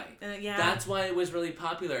CGI. Yeah. That's why it was really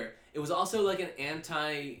popular. It was also like an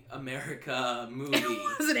anti-America movie.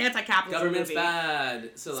 It was an anti-capitalist Government's movie.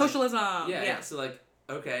 bad. So like, Socialism. yeah. So like,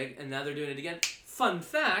 okay, and now they're doing it again. Fun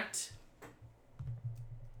fact.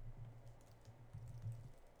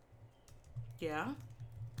 Yeah.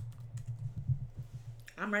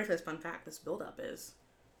 I'm ready for this fun fact. This build-up is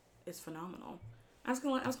phenomenal. I was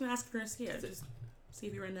gonna ask if you're gonna see it. Just see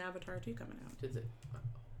if you're into Avatar 2 coming out. Did it?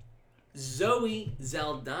 Zoe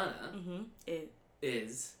Saldana It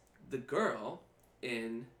is the girl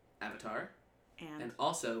in Avatar, and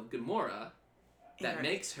also Gamora. That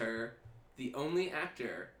makes her the only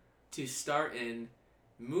actor to star in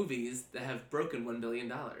movies that have broken $1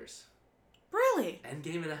 billion. Really?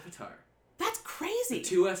 Endgame and Avatar. That's crazy. The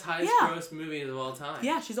two highest gross movies of all time.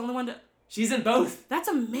 Yeah, she's the only one to. She's in both. That's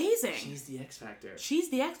amazing. She's the X Factor. She's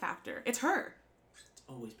the X Factor. It's her. It's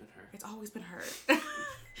always been her. It's always been her.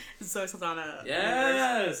 Zoe Saldana.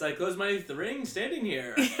 Yes, I closed my ring standing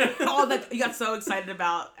here. All that you got so excited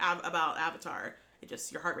about Avatar, it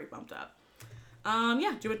just your heart rate bumped up.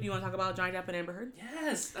 Yeah. Do you want to talk about Johnny Depp and Amber Heard?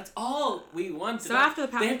 Yes, that's all we want. So after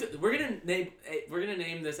the we're gonna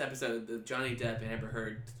name this episode the Johnny Depp and Amber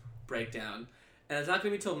Heard breakdown, and it's not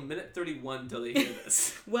gonna be till minute 31 till they hear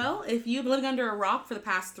this. Well, if you've been living under a rock for the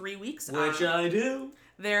past 3 weeks, Which I do.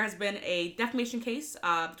 There has been a defamation case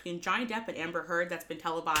between Johnny Depp and Amber Heard that's been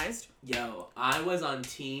televised. Yo, I was on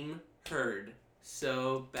Team Heard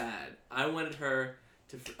so bad. I wanted her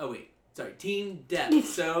to. Team Depp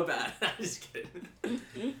so bad. I'm just kidding.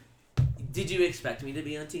 Did you expect me to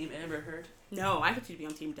be on Team Amber Heard? No, I expected you to be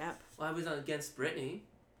on Team Depp. Well, I was against Britney.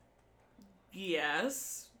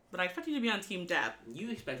 Yes, but I expect you to be on Team Depp.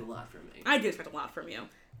 You expect a lot from me. I do expect a lot from you.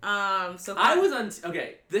 So I was on.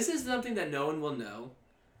 Okay, this is something that no one will know.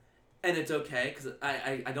 And it's okay, because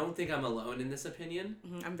I don't think I'm alone in this opinion.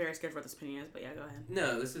 Mm-hmm. I'm very scared for what this opinion is, but yeah, go ahead.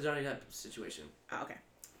 No, this is Johnny Depp situation. Oh, okay.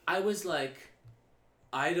 I was like,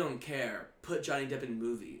 I don't care. Put Johnny Depp in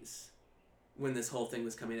movies when this whole thing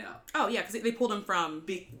was coming out. Oh, yeah, because they pulled him from...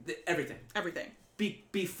 Everything. Everything.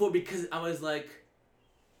 Because I was like...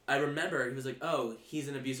 I remember he was like, oh, he's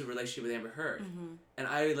in an abusive relationship with Amber Heard. Mm-hmm. And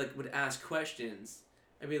I like would ask questions.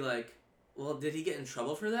 I'd be like, well, did he get in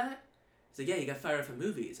trouble for that? He's like, yeah, he got fired from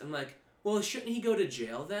movies. I'm like, well, shouldn't he go to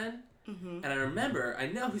jail then? Mm-hmm. And I remember,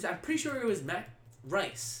 I'm pretty sure it was Matt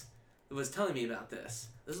Rice that was telling me about this.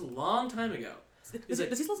 This is a long time ago. Does he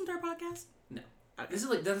listen to our podcast? No. Okay. This is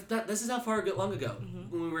like this is how far long ago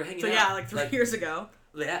when we were hanging out. So yeah, like 3 years ago.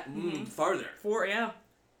 Yeah, farther. 4, yeah.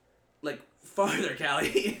 Like farther,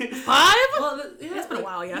 Callie. 5? Well, yeah, it's been a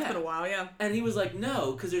while. Yeah, it's been a while. Yeah. And he was like,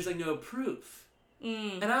 no, because there's like no proof.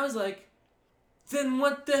 Mm. And I was like, then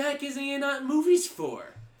what the heck is he not in movies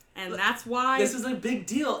for? And that's why this is a big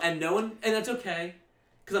deal, and no one, and that's okay,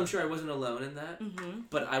 because I'm sure I wasn't alone in that. Mm-hmm.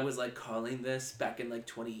 But I was like calling this back in like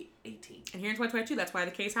 2018. And here in 2022, that's why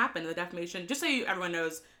the case happened. The defamation, just so everyone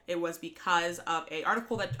knows, it was because of a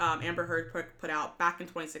article that Amber Heard put out back in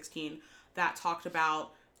 2016 that talked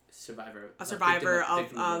about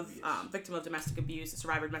victim of domestic abuse, a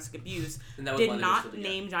survivor of domestic abuse. Did not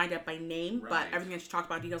name Johnny Depp by name, but everything that she talked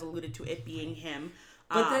about, details alluded to it being him.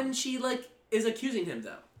 But then she like is accusing him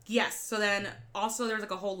though. Yes. So then also there was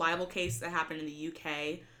like a whole libel case that happened in the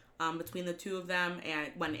UK between the two of them, and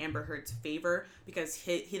it went in Amber Heard's favor because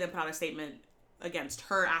he then put out a statement against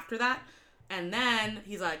her after that, and then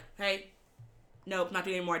he's like, hey, nope, not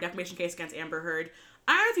doing any more defamation case against Amber Heard.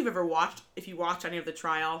 I don't know if you watched any of the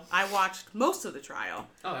trial. I watched most of the trial.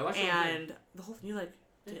 Oh, I watched it. And the whole thing, you like...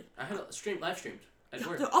 I had live streamed.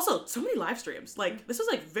 Also, so many live streams. Like, this was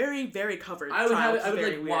like very, very covered. I would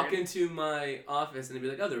like walk into my office and they'd be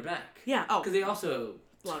like, oh, they're back. Yeah, oh. Because they also...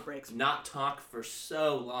 A lot of breaks. Not talk for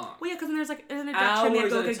so long. Well, yeah, because then there's like an introduction, they have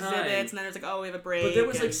to go to exhibits, and then there's like, oh, we have a break. But there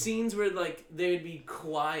was like scenes where like they would be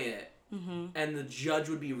quiet and the judge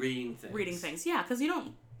would be reading things. Yeah, because you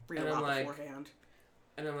don't read a lot beforehand.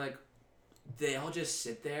 And I'm like, they all just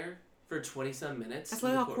sit there for 20-some minutes. That's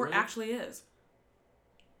like how court actually is.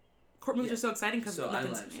 Court movies are so exciting because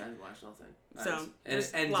nothing's... I watched the whole thing. So,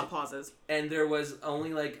 there's a lot of pauses. And there was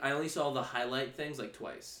only I only saw the highlight things like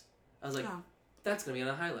twice. I was like, that's gonna be on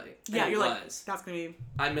a highlight. Yeah, and you're like, was. that's gonna be.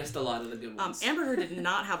 I missed a lot of the good ones. Amber Heard did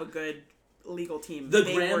not have a good legal team. The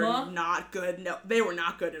they grandma? were not good. No, they were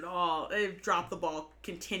not good at all. They dropped the ball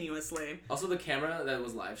continuously. Also, the camera that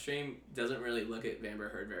was live streamed doesn't really look at Amber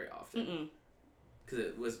Heard very often.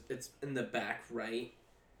 Because it's in the back right.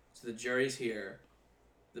 So the jury's here.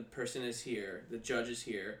 The person is here. The judge is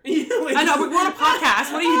here. I know, we're on a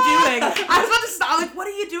podcast. What are you doing? I was about to stop. Like, what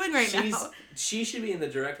are you doing right now? She should be in the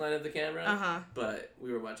direct line of the camera. Uh-huh. But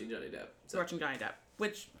we were watching Johnny Depp. So. We're watching Johnny Depp.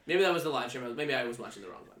 Which... Maybe that was the live stream. Maybe I was watching the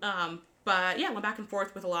wrong one. But yeah, went back and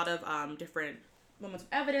forth with a lot of different moments of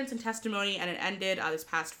evidence and testimony, and it ended this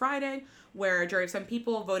past Friday, where a jury of 7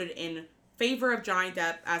 people voted in favor of Johnny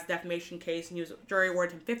Depp as defamation case, and jury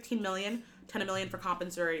awarded him $15 million, $10 million for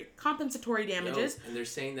compensatory damages. And they're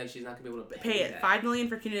saying that she's not gonna be able to pay it. $5 million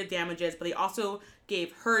for punitive damages, but they also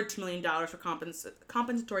gave her $2 million for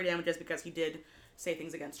compensatory damages because he did say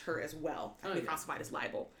things against her as well, classified as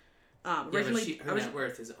libel. Originally, her net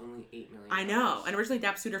worth is only $8 million. I know, and originally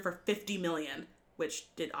Depp sued her for $50 million,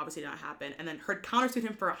 which did obviously not happen, and then Heard countersued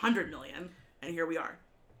him for $100 million, and here we are.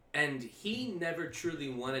 And he never truly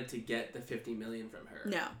wanted to get the $50 million from her.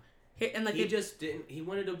 No, and like he just didn't. He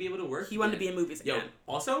wanted to be able to work. He wanted to be in movies again.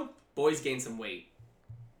 Also, boys gained some weight.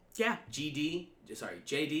 Yeah. JD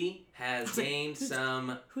has gained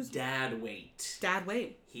some dad weight. Dad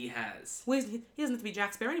weight. He has. Well, he doesn't have to be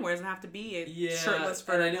Jack Sparrow anymore. He doesn't have to be shirtless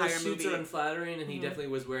for an an entire entire movie. Suits are unflattering, and he definitely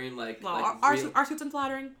was wearing like. Well, like our suits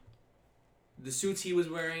unflattering. The suits he was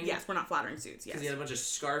wearing. Yes, we're not flattering suits. Yes. Because he had a bunch of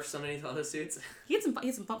scarves underneath all his suits. He had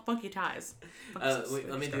some funky ties.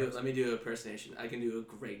 Let me do an impersonation. I can do a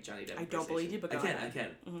great Johnny Depp. I don't believe you, but go ahead. I can.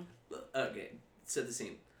 Mm-hmm. Okay, set the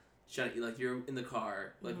scene. Johnny, like you're in the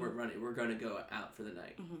car, like we're gonna go out for the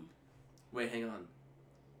night. Mm-hmm. Wait, hang on.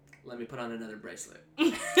 Let me put on another bracelet.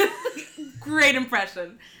 Great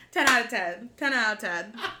impression. 10 out of 10. 10 out of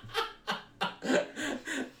 10.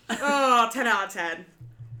 Oh, 10 out of 10.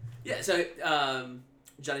 Yeah, so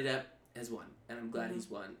Johnny Depp has won, and I'm glad he's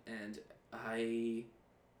won, and I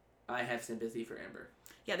have sympathy for Amber.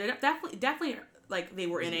 Yeah, they're definitely like they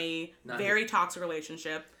were in a very toxic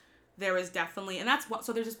relationship. There was definitely, and that's what.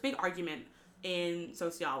 So there's this big argument in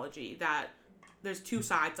sociology that there's two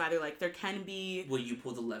sides. Either like there can be. Will you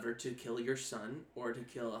pull the lever to kill your son or to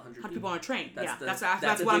kill 100 people on a train? That's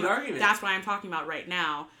what big argument. That's what I'm talking about right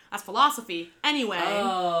now. That's philosophy. Anyway.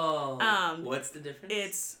 Oh. What's the difference?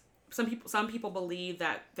 It's. Some people believe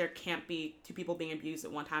that there can't be 2 people being abused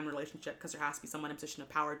at one time in a relationship because there has to be someone in a position of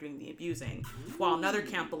power doing the abusing. Ooh. While another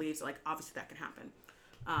camp believes that, like, obviously that can happen.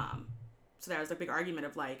 So there was a big argument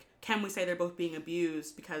of, like, can we say they're both being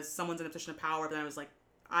abused because someone's in a position of power? But then I was like,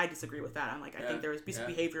 I disagree with that. I'm like, I think there was abusive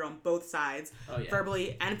behavior on both sides,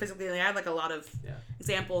 verbally and physically. And I had, like, a lot of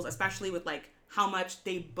examples, especially with, like, how much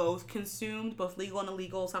they both consumed, both legal and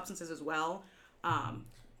illegal substances as well.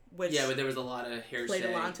 Which but there was a lot of hearsay. Played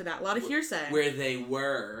along to that. A lot of hearsay. Where they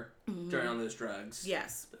were during all those drugs.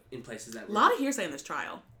 Yes. In places that were. A lot of hearsay in this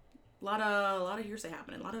trial. A lot of hearsay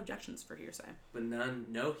happening. A lot of objections for hearsay. But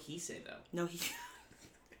no hearsay, though. No he.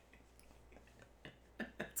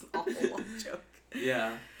 It's an awful joke.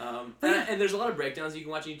 Yeah. And there's a lot of breakdowns you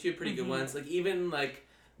can watch on YouTube. Pretty good ones. Like, even, like,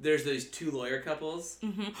 there's those 2 lawyer couples.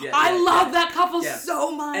 Mm-hmm. I love that couple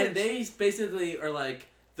so much. And they basically are like,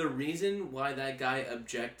 the reason why that guy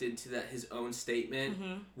objected to his own statement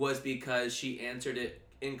was because she answered it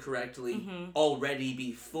incorrectly already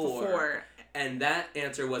before. And that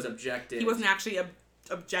answer was objective. He wasn't actually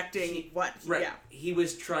objecting what? Right. Yeah. He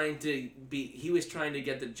was trying to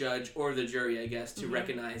get the judge or the jury, I guess, to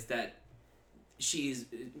recognize that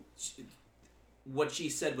what she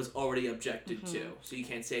said was already objected to. So you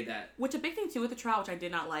can't say that. Which a big thing too with the trial, which I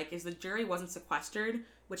did not like, is the jury wasn't sequestered,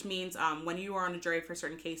 which means when you are on a jury for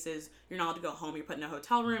certain cases, you're not allowed to go home. You're put in a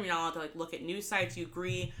hotel room. You're not allowed to like look at news sites. You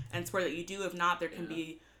agree and swear that you do. If not, there can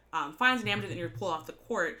be fines and damages, and you're pulled off the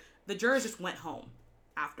court. The jurors just went home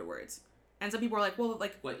afterwards, and some people were like, "Well,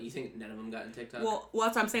 like what? You think none of them got in TikTok?" Well,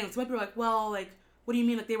 that's what I'm saying. Some people were like, "Well, like what do you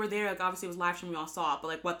mean? Like they were there? Like obviously it was live stream. We all saw it, but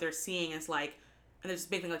like what they're seeing is like." And there's this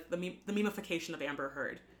big thing like the memification of Amber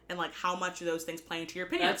Heard and like how much of those things play into your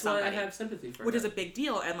opinion. That's why I have sympathy for which is a big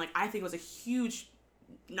deal, and like I think it was a huge,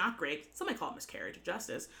 not great. Some might call it miscarriage of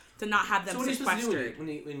justice to not have them sequestered. So what are you supposed to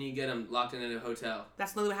do when you get them locked in a hotel?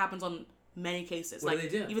 That's literally what happens on many cases. What like, do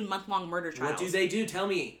they do? Even month-long murder trials. What do they do? Tell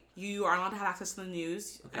me. You are allowed to have access to the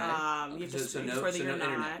news. Okay. You have to swear that you're not.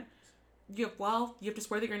 Internet. You have to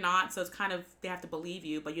swear that you're not, so it's kind of, they have to believe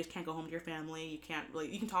you, but you just can't go home to your family. You can't really,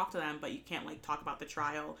 you can talk to them, but you can't, like, talk about the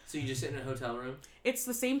trial. So you just sit in a hotel room? It's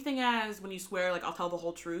the same thing as when you swear, like, I'll tell the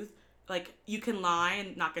whole truth. like, you can lie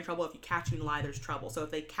and not get in trouble. If you catch you in a lie, there's trouble. So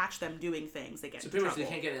if they catch them doing things, they get in trouble. So pretty much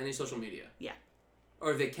they can't get any social media. Yeah.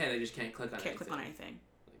 Or if they can, they just can't click on anything. Can't click on anything.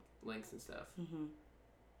 Like links and stuff. Mm-hmm.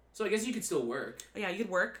 So I guess you could still work. Yeah, you could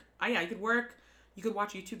work. You could work. You could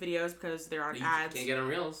watch YouTube videos because there aren't ads. Can't get on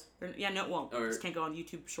Reels. Just can't go on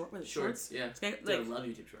YouTube Shorts. Yeah. I love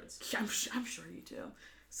YouTube Shorts. I'm sure you do.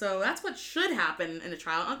 So that's what should happen in a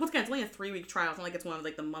trial. Once again, it's only a 3-week trial. It's not like it's one of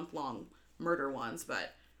like the month-long murder ones,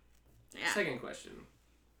 but yeah. Second question.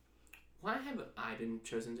 Why haven't I been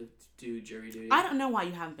chosen to do jury duty? I don't know why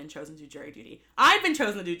you haven't been chosen to do jury duty. I've been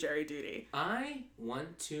chosen to do jury duty. I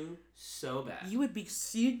want to so bad. You'd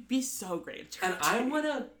be so great at jury duty. I want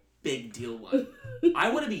a big deal one. I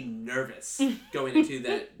want to be nervous going into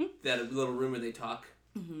that little room where they talk.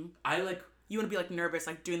 Mm-hmm. You want to be like nervous,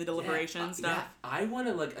 like doing the deliberation stuff. Yeah, I want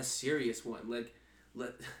a serious one.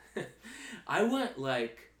 I want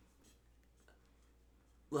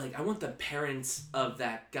I want the parents of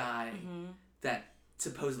that guy that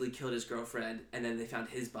supposedly killed his girlfriend and then they found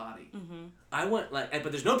his body. Mm-hmm. I want but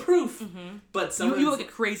there's no proof. Mm-hmm. But someone you like a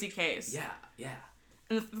crazy case. Yeah.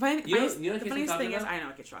 And the funniest thing is, I know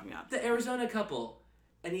what you're talking about. The Arizona couple.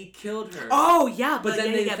 And he killed her. Oh, yeah. But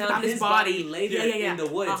then they found his body later in the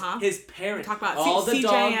woods. Uh-huh. His parents. Talk about all the CJ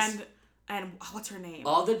dogs. And what's her name?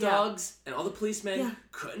 All the dogs and all the policemen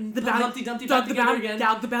couldn't put Humpty Dumpty back together again.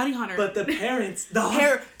 The bounty hunter. But the parents. The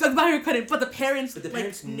bounty hunter couldn't. But the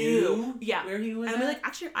parents knew where he was and we're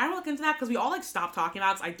actually, I don't look into that because we all stopped talking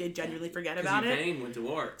about it because I did genuinely forget about it. Because went to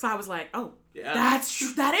war. So I was like, oh, that's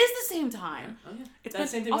true. That is the same time. Yeah. Oh, yeah. It's been,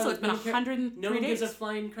 same thing also, it's been 103 days. No one gives a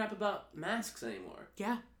flying crap about masks anymore.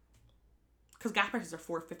 Yeah. Because gas prices are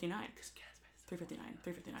 $4.59.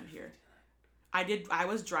 $3.59 here. I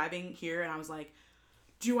was driving here and I was like,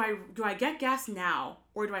 do I get gas now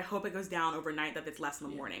or do I hope it goes down overnight that it's less in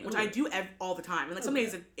the morning? Which I do all the time. And some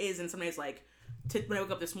days it is and some days when I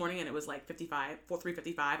woke up this morning and it was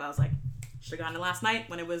 $3.55, I was like, should have gotten it last night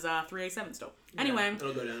when it was $3.87 still. Anyway,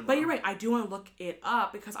 it'll go down tomorrow. But you're right. I do want to look it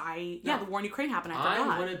up because the war in Ukraine happened. I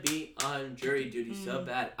forgot. I want to be on jury duty so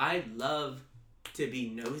bad. I love to be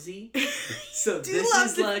nosy. So this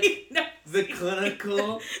is the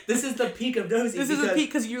clinical. This is the peak of nosy. This is the peak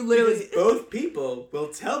because you're literally. Because both people will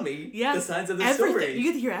tell me the signs of the story. You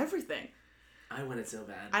get to hear everything. I want it so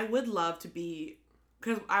bad. I would love to be.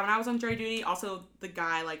 Because when I was on jury duty, also the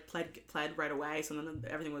guy pled right away. So then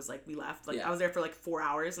everything was we left. I was there for 4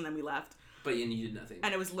 hours and then we left. But you did nothing.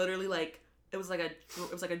 And it was literally it was like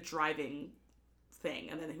a driving thing.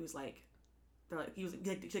 And then he was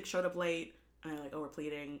he showed up late. And they're we're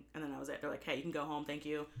pleading. And then that was it. They're like, hey, you can go home. Thank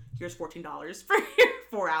you. Here's $14 for your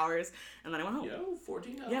 4 hours. And then I went home. Yo,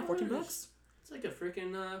 $14? Yeah, $14. It's like a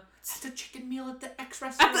freaking, it's a chicken meal at the X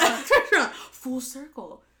restaurant. At the X restaurant. Full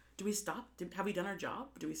circle. Do we stop? Have we done our job?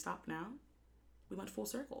 Do we stop now? We went full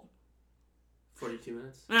circle. 42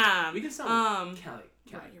 minutes? We can stop. Callie.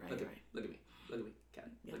 You're right. Look at me. Callie.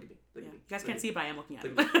 Yeah. Look at me. You guys can't see it, but I am looking at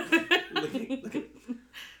it. Look at me.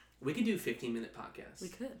 We could do 15-minute podcasts. We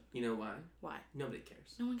could. You know why? Why? Nobody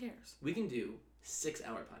cares. No one cares. We can do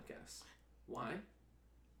 6-hour podcasts. Why?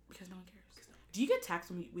 Because no one cares. Do you get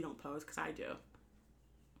texts when we don't post? Because I do.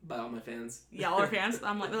 By all my fans? Yeah, all our fans.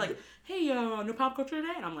 I'm they're like, hey, no pop culture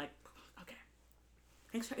today? And I'm like, okay.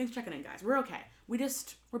 Thanks for checking in, guys. We're okay. We're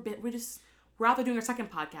out there doing our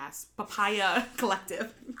second podcast, Papaya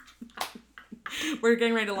Collective. We're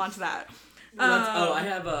getting ready to launch that. I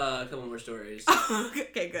have a couple more stories.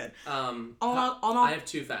 Okay, good. I have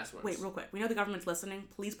 2 fast ones. Wait, real quick. We know the government's listening.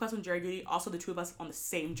 Please put us on jury duty. Also, the 2 of us on the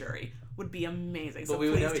same jury would be amazing. But so we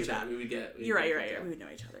would know each other. You're right. We would know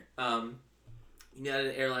each other.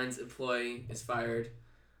 United Airlines employee is fired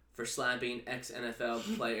for slapping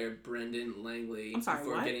ex-NFL player Brendan Langley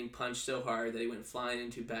before getting punched so hard that he went flying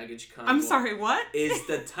into baggage convoy. I'm sorry, what? Is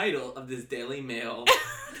the title of this Daily Mail.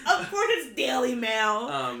 Of course it's Daily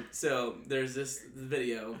Mail. So there's this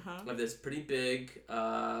video of this pretty big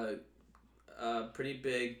guy.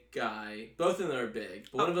 Both of them are big,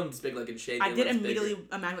 but one of them's big in shade. I did immediately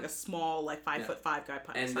imagine a small 5'5" guy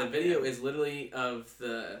punching. And the video is literally of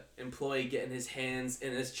the employee getting his hands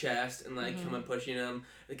in his chest and coming pushing him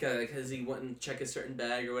because he wouldn't check a certain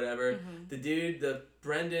bag or whatever. The dude,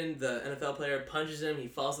 Brendan, the NFL player, punches him. He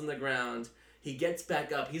falls on the ground. He gets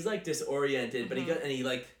back up. He's disoriented, but he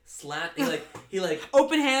slap. He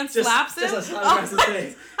open hand slaps him. Just a slap across his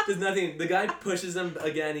face. There's nothing. The guy pushes him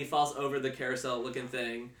again. He falls over the carousel looking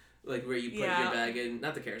thing, where you put your bag in.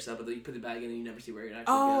 Not the carousel, but you put the bag in and you never see where it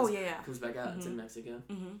actually goes. Yeah. It comes back out. It's in Mexico.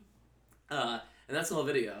 And that's the whole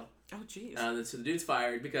video. Oh, jeez. So the dude's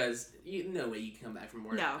fired because no way you can come back from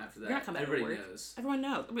work after that. You're not coming back from work. Knows. Everyone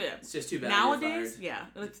knows. Yeah. It's just too bad. Nowadays, yeah.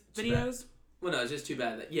 Like videos. Well, no, it's just too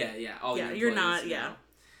bad that all your you're not. You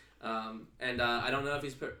know. And I don't know if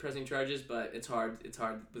he's pressing charges, but it's hard. It's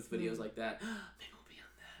hard with videos like that. Maybe we'll be on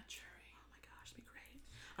that jury. Oh my gosh, that'd be great.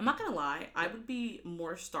 I'm not gonna lie. I would be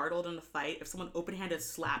more startled in a fight if someone open-handed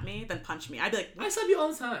slapped me than punched me. I'd be like, I slap you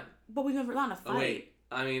all the time. But we've never gotten a fight. Oh, wait.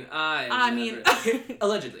 I mean,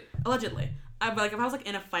 allegedly. Allegedly. I'd be like, if I was like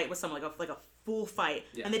in a fight with someone, like a full fight,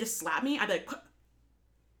 and they just slap me, I'd be like,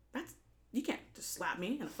 you can't just slap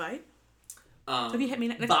me in a fight. Have you hit me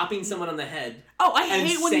bopping someone on the head. Oh, I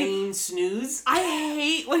hate when you snooze. I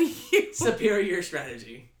hate when you superior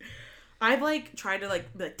strategy. I've like tried to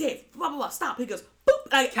like be like, Dave, blah blah blah, stop. He goes, boop.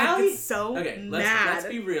 I get so mad. Let's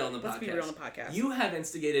be real on the podcast. Let's be real on the podcast. You have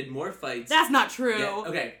instigated more fights. That's not true. Yeah,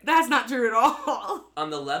 okay. That's not true at all. On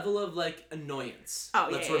the level of like annoyance. Oh,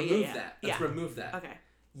 Let's remove that. Let's remove that. Okay.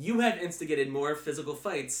 You have instigated more physical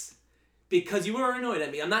fights because you were annoyed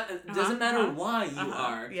at me. I'm not. It doesn't matter why you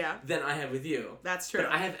are. Yeah. Than I have with you. That's true.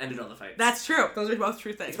 But I have ended all the fights. That's true. Those are both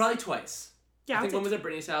true things. It's probably twice. Yeah. I think one was at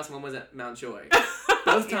Brittany's house, and one was at Mount Joy.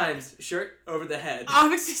 Both times, shirt over the head.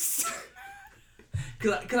 Obviously.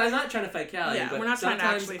 Because I'm not trying to fight Callie, but we're not trying to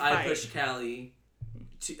actually fight. I push Callie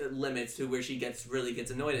to limits to where she really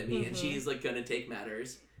gets annoyed at me, and she's like gonna take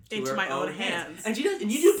matters into my own hands. And she does,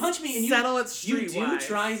 and you do punch me, and settle it streetwise. You do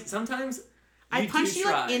try sometimes. I punch you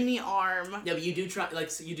like in the arm. Yeah, but you do try,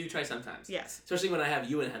 you do try sometimes. Yes. Especially when I have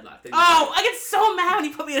you in a headlock. I get so mad when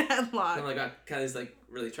you put me in a headlock. I'm like, God, Callie's like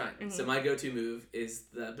really trying. Mm-hmm. So my go-to move is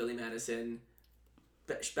the Billy Madison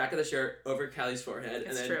back of the shirt over Callie's forehead,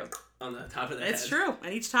 and then on the top of the head. It's true,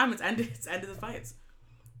 and each time it's ended the fights.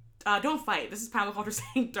 Don't fight. This is Pamela Culture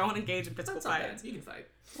saying don't engage in physical fights. You can fight.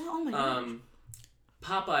 Well, oh my gosh.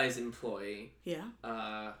 Popeye's employee.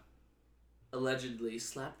 Yeah. Allegedly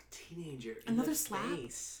slapped a teenager Another in the slap?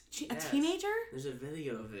 face. A teenager? There's a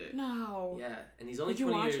video of it. No. Yeah, and he's only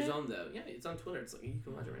 20 years old though. Yeah, it's on Twitter. It's like you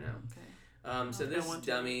can watch it right now. Okay. So this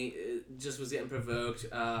dummy just was getting provoked.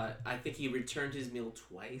 I think he returned his meal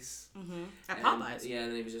twice. Mm-hmm. At Popeyes. Yeah, and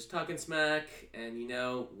then he was just talking smack, and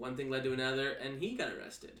one thing led to another, and he got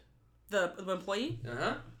arrested. The employee?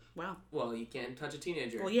 Uh-huh. Wow. Well, you can't touch a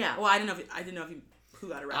teenager. Well, yeah. Well, I didn't know if who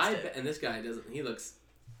got arrested. And this guy doesn't. He looks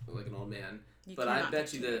like an old man. But I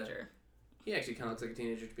bet you he actually kind of looks like a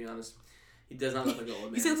teenager, to be honest. He does not look like an old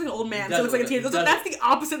man. He says looks like an old man, so he looks like a teenager. That's the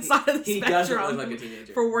opposite side of the spectrum. He doesn't look like a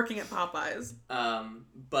teenager. For working at Popeyes.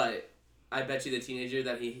 But I bet you the teenager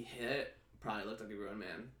that he hit probably looked like a grown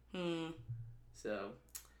man. So.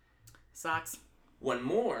 Sucks. One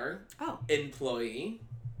more. Employee.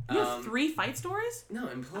 You have 3 fight stories? No,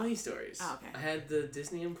 employee stories. Oh, okay. I had the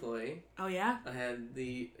Disney employee. Oh, yeah? I had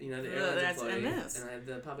the airlines employee. And this. And I had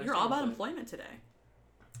the Popeyes. You're all about employment today.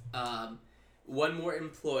 One more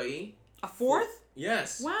employee. A 4th?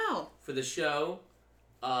 Yes. Wow. For the show,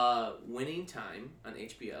 Winning Time on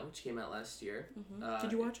HBO, which came out last year. Mm-hmm.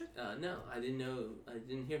 Did you watch it? No, I didn't know. I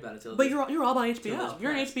didn't hear about it till. But you're all about HBO.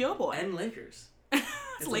 You're an HBO boy. And Lakers.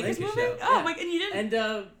 It's a Lakers movie. Show. Oh yeah. my! And you didn't.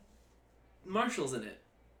 And Marshall's in it.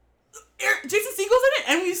 Jason Segel's in it,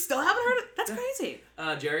 and we still haven't heard it. That's crazy.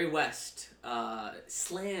 Jerry West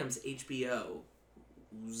slams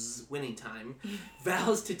HBO's Winning Time,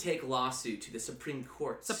 vows to take lawsuit to the Supreme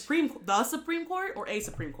Court. The Supreme Court or a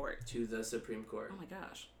Supreme Court? To the Supreme Court. Oh my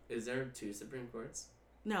gosh. Is there 2 Supreme Courts?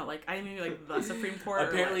 No, like I didn't mean like the Supreme Court.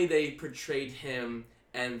 Apparently, they portrayed him,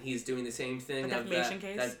 and he's doing the same thing. A defamation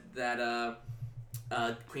case. That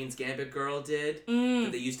Queen's Gambit girl did.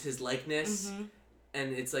 That they used his likeness. Mm-hmm.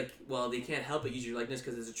 And it's like, well, they can't help but use your likeness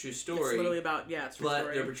because it's a true story. It's literally about, it's true story.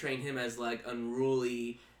 But they're portraying him as, like,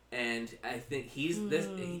 unruly, and I think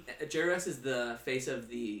Jerry West is the face of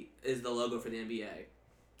is the logo for the NBA.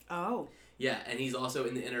 Oh. Yeah, and he's also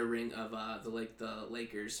in the inner ring of the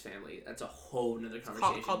Lakers family. That's a whole nother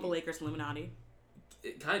conversation. Called the Lakers Illuminati?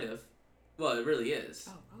 Kind of. Well, it really is.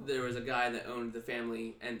 Oh. There was a guy that owned the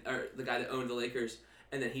family, or the guy that owned the Lakers,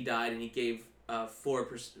 and then he died, and he gave 4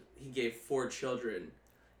 children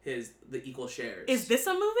the equal shares. Is this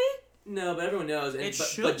a movie? No, but everyone knows.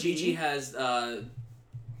 But Gigi has 27%.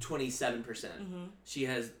 Mm-hmm. She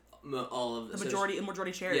has all of the majority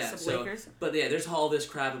shares of Lakers. But yeah, there's all this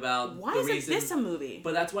crap about why is this a movie?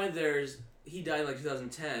 But that's why there's he died in like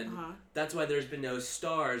 2010. That's why there's been no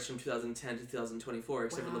stars from 2010 to 2024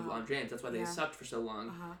 except for LeBron James. That's why they sucked for so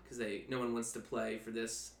long because no one wants to play for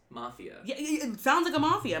this mafia. Yeah, it sounds like a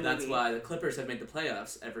mafia movie. That's why the Clippers have made the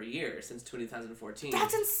playoffs every year since 2014.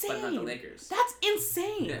 That's insane. But not the Lakers. That's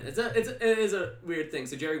insane. Yeah, it is a weird thing.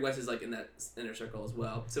 So Jerry West is like in that inner circle as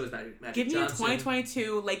well. So is Magic Give me Johnson. a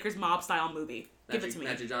 2022 Lakers mob style movie. Give it to me.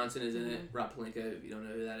 Magic Johnson is in it. Rob Pelinka, if you don't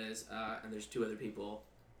know who that is. And there's 2 other people.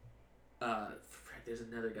 There's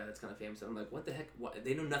another guy that's kind of famous. I'm like, what the heck? What?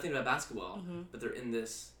 They know nothing about basketball, but they're in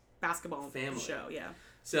this basketball family show. Yeah.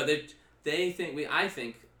 So they think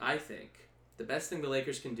I think the best thing the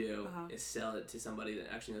Lakers can do is sell it to somebody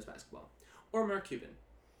that actually knows basketball, or Mark Cuban.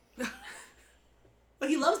 But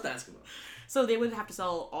he loves basketball. So they would have to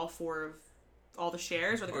sell all 4 of all the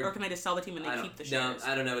shares, or can they just sell the team and they keep the shares?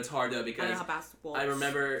 No, I don't know. It's hard though because I don't know how basketball. I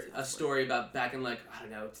remember a story about back in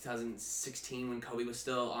 2016 when Kobe was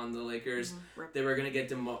still on the Lakers. They were gonna get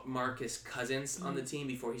DeMarcus Cousins on the team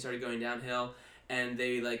before he started going downhill, and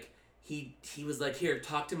they he was like, here,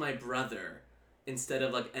 talk to my brother instead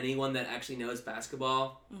of anyone that actually knows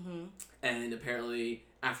basketball. And apparently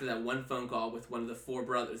after that one phone call with one of the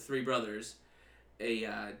 3 brothers,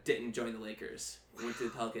 didn't join the Lakers. Went to the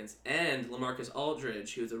Pelicans. And LaMarcus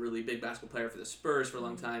Aldridge, who was a really big basketball player for the Spurs for a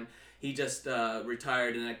long time, he just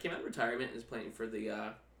retired and came out of retirement and is playing for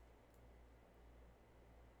the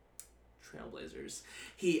Trailblazers.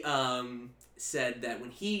 He said that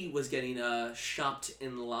when he was getting shopped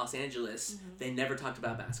in Los Angeles, they never talked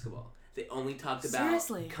about basketball. They only talked about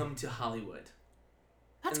come to Hollywood.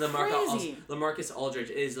 That's and crazy. LaMarcus Aldridge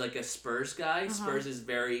is like a Spurs guy. Spurs is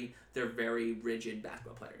they're very rigid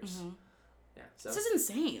basketball players. Yeah, so this is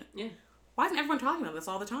insane. Yeah. Why isn't everyone talking about this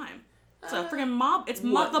all the time? It's a freaking mob. It's the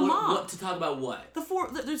mob. What to talk about? What?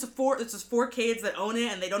 There's just 4 kids that own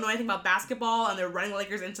it, and they don't know anything about basketball, and they're running the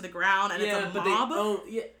Lakers into the ground, and it's a mob.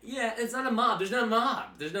 Yeah, it's not a mob. There's no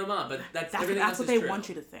mob. But that's what they want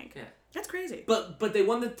you to think. Yeah. That's crazy. But they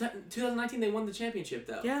won 2019. They won the championship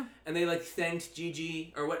though. Yeah. And they thanked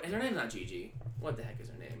Gigi, or what? Her name's not Gigi. What the heck is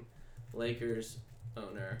her name? Lakers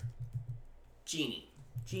owner, Jeannie.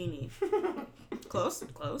 Close.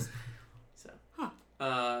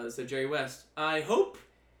 So Jerry West. I hope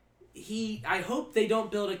they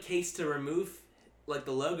don't build a case to remove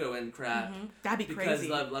the logo and crap. That'd be crazy.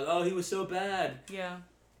 Because he was so bad. Yeah.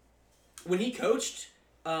 When he coached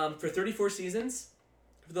for 34 seasons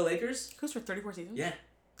for the Lakers. Coached for 34 seasons? Yeah.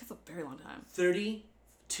 That's a very long time.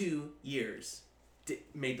 32 years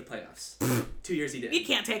made the playoffs. 2 years he did. You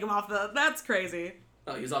can't take him off that's crazy.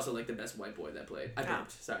 Oh, he was also the best white boy that played. I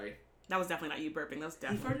burped. Sorry. That was definitely not you burping. That was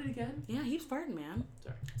definitely. He farted again? Yeah, he was farting, man.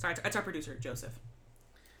 Sorry. It's our producer, Joseph.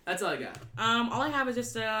 That's all I got. All I have is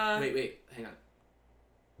just Wait, hang on.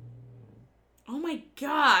 Oh my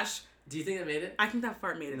gosh. Do you think it made it? I think that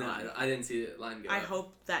fart made it. No, I didn't see the line go. I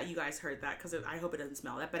hope that you guys heard that because I hope it doesn't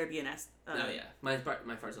smell. That better be an S. No, yeah, my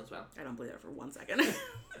farts don't smell. I don't believe that for 1 second.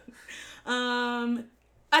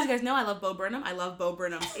 As you guys know, I love Bo Burnham. I love Bo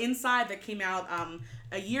Burnham's Inside that came out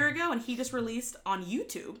a year ago, and he just released on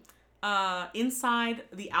YouTube Inside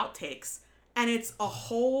the Outtakes, and it's a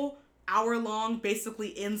whole hour-long,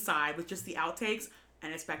 basically Inside with just the outtakes,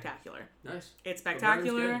 and it's spectacular. Nice. It's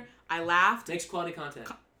spectacular. I laughed. Makes quality content.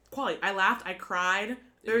 Quality. I laughed. I cried.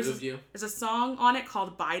 It moved you. There's a song on it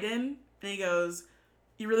called Biden, and he goes,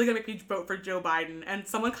 "You really gonna make me vote for Joe Biden?" And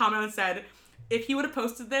someone commented and said, if he would have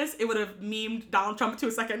posted this, it would have memed Donald Trump to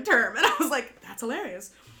a second term. And I was like, that's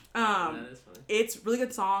hilarious. That is funny. It's really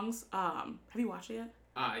good songs. Have you watched it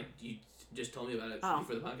yet? You just told me about it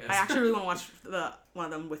before the podcast. I actually really want to watch one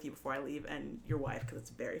of them with you before I leave, and your wife, because it's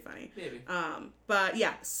very funny. Maybe. But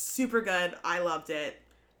yeah, super good. I loved it.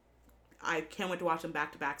 I can't wait to watch them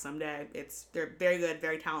back to back someday. They're very good,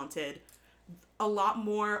 very talented. A lot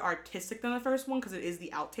more artistic than the first one because it is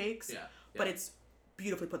the outtakes. Yeah. But it's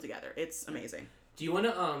beautifully put together. It's amazing. Do you want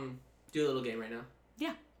to do a little game right now?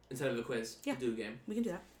 Yeah. Instead of a quiz, yeah, we'll do a game. We can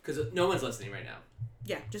do that. Because no one's listening right now.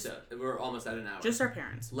 Yeah, so we're almost at an hour. Just our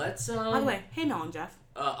parents. Let's By the way, hey Mel and Jeff.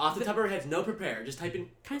 Off the top of our heads, no prepare. Just type in.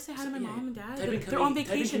 Can I say hi to my mom and dad? They're on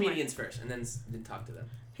vacation. Type in comedians first, and then talk to them.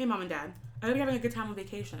 Hey Mom and Dad, I hope you're having a good time on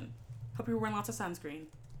vacation. Hope you're wearing lots of sunscreen,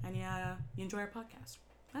 and you enjoy our podcast.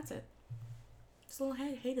 That's it. Just a little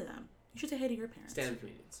hey to them. You should say hey to your parents. Stand-up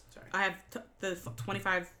comedians. Sorry. I have the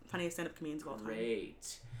 25 funniest stand-up comedians of all time.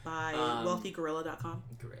 Great. By wealthygorilla.com.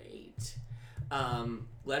 Great.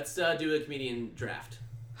 Let's do a comedian draft.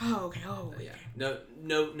 Oh, okay. Oh, yeah. No.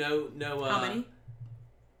 How many?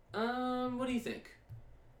 What do you think?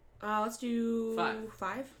 Let's do 5.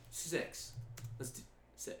 5? 6. Let's do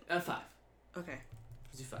 6. 5. Okay.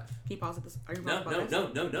 Let's do 5. Can you pause it? Are you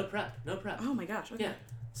No prep. No prep. Oh my gosh. Okay. Yeah.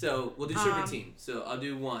 So we'll do serpentine. So I'll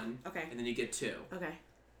do 1. Okay. And then you get 2. Okay.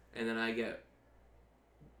 And then I get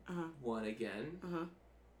 1 again.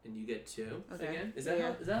 And you get 2 again. Is that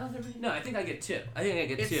how serpentine? No, I think I get 2. I think I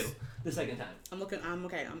get 2 the second time. I'm okay.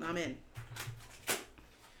 I'm in.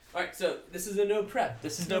 All right, so this is a no prep.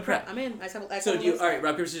 I'm in. So do you? All right,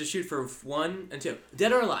 rock paper scissors shoot for 1 and 2.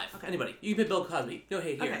 Dead or alive? Okay. Anybody? You can pick Bill Cosby. No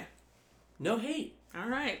hate here. Okay. No hate. All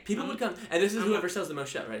right. People would come, and this is whoever sells the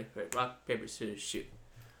most shot. Ready? Right. Rock paper scissors shoot.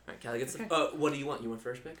 All right, Callie gets. Okay. What do you want? You want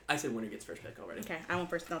first pick? I said winner gets first pick already. Okay, I want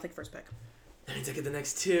first. I'll take first pick. That means I get the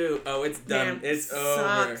next 2. Oh, it's done. Damn, it's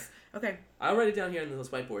sucks. over. Okay. I'll write it down here on this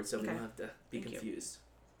whiteboard so we Okay. don't have to be Thank confused.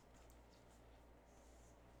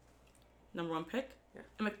 Number 1 pick.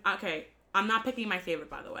 Yeah. Okay. I'm not picking my favorite,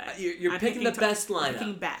 by the way. You're picking the best lineup. I'm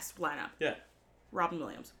picking best lineup. Yeah. Robin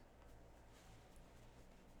Williams.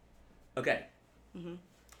 Okay.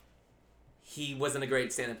 He wasn't a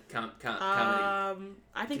great stand-up comedy.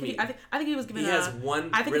 I think he was given. He has one.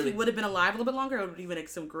 I think really, if he would have been alive a little bit longer, it would have been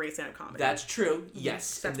some great stand-up comedy. That's true.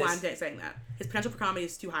 Yes. That's why I'm saying that. His potential for comedy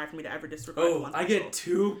is too high for me to ever disregard. Oh, one I special. get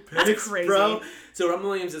 2 picks, That's crazy. bro. So Robin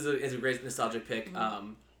Williams is a great nostalgic pick.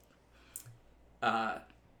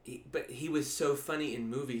 But he was so funny in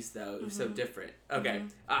movies, though. It was so different. Okay,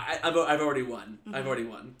 I've already won. I've already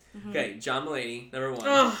won. Okay, John Mulaney, number 1.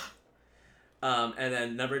 Ugh. And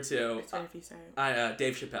then number 2, Sorry if you say it.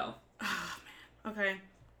 Dave Chappelle. Oh man. Okay.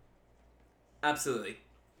 Absolutely.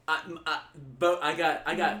 But I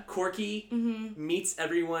got Corky meets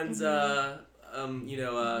everyone's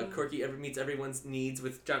Corky meets everyone's needs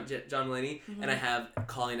with John Mulaney, and I have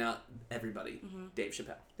calling out everybody. Dave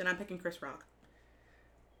Chappelle. Then I'm picking Chris Rock.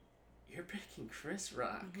 You're picking Chris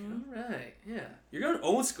Rock. All right. Yeah. You're going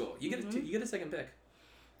old school. You get you get a second pick.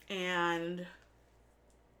 And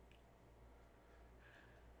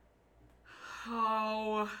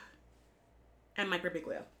and Mike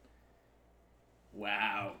Birbiglia.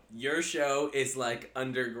 Wow. Your show is like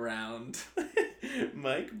underground.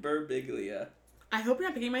 Mike Birbiglia. I hope you're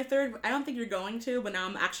not picking my third. I don't think you're going to, but now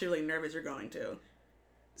I'm actually really nervous you're going to.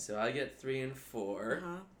 So I get 3 and 4.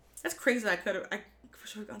 That's crazy that I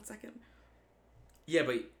should have gone second. Yeah,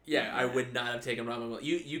 but I would not have taken Robin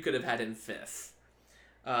Williams. You could have had him 5th.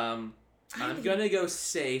 I'm gonna go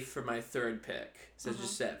safe for my third pick. So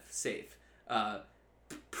just safe.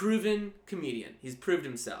 Proven comedian. He's proved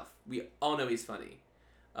himself. We all know he's funny.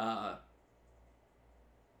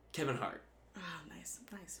 Kevin Hart. Oh, nice.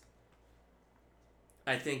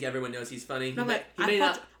 I think everyone knows he's funny. No, I thought you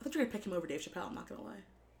were gonna pick him over Dave Chappelle. I'm not gonna lie.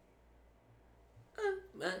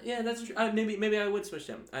 Yeah, that's true. Maybe I would switch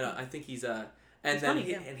him. I think he's and he's then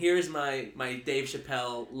funny, and here's my Dave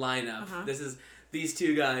Chappelle lineup. This is these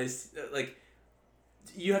two guys. Like,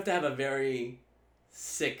 you have to have a very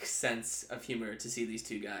sick sense of humor to see these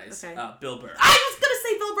two guys. Okay. Bill Burr. I was gonna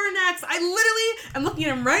say Bill Burr next. I literally am looking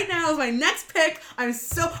at him right now as my next pick. I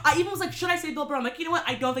even was like, should I say Bill Burr? I'm like, you know what?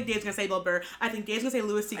 I don't think Dave's gonna say Bill Burr. I think Dave's gonna say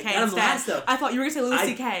Louis C.K. instead. I thought you were gonna say Louis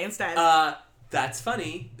C.K. instead. That's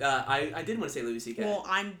funny. I did want to say Louis C.K. Well,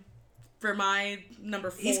 I'm for my number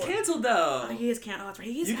 4. He's canceled though. He is canceled. That's right.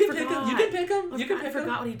 You can pick him. You can pick him. I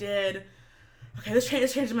forgot what he did. Okay, this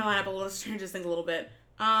changes my lineup a little. This changes things a little bit.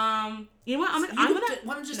 You know what? I'm gonna.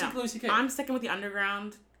 Why don't you just take Louis C.K.? I'm sticking with the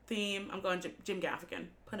underground theme. I'm going Jim Gaffigan.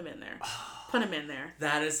 Put him in there. Put him in there.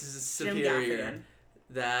 That is superior.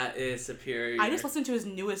 That is superior. I just listened to his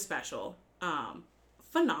newest special.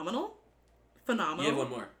 Phenomenal. You have one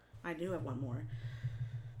more. I do have one more.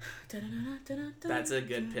 That's a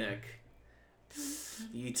good pick.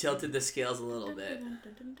 You tilted the scales a little bit.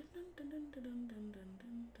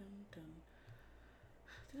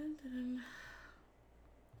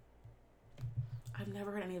 I've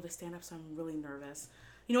never heard any of his stand-up, so I'm really nervous.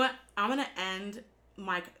 You know what? I'm gonna end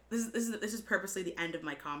my. This is purposely the end of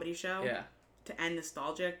my comedy show. Yeah. To end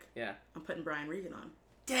nostalgic. Yeah. I'm putting Brian Regan on.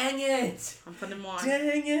 Dang it! I'm putting him on.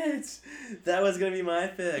 Dang it! That was gonna be my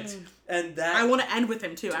pick, and that I want to end with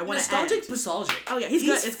him too. I want to nostalgic. Nostalgic. Oh yeah, he's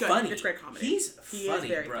good. It's good. Funny. It's great comedy. He is funny,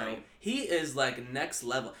 bro. Funny. He is like next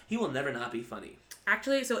level. He will never not be funny.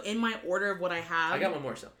 Actually, so in my order of what I have, I got one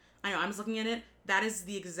more. So I know I'm just looking at it. That is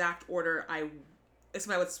the exact order I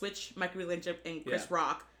would switch Michael Lynch and Chris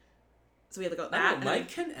Rock. So we had to go I that. don't know, Mike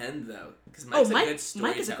can end though, because Mike's a good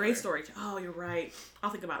storyteller. Mike is a great storyteller. Oh, you're right. I'll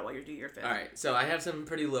think about it while you do your fifth. All right, so I have some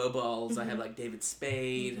pretty low balls. I have like David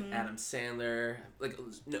Spade, Adam Sandler, like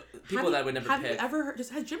people that I would never pick. Have you ever heard?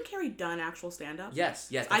 Has Jim Carrey done actual stand up? Yes.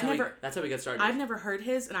 That's how we got started. I've never heard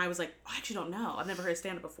his, and I was like, I actually don't know. I've never heard his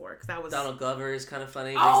stand up before because that was Donald Glover is kind of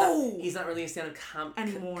funny. Oh! He's not really a stand up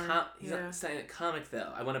anymore. He's not a stand up comic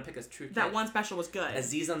though. I want to pick a true. That one special was good.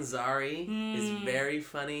 Aziz Ansari is very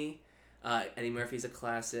funny. Eddie Murphy's a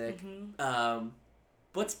classic.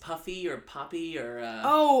 What's Puffy or Poppy or?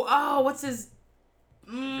 What's his?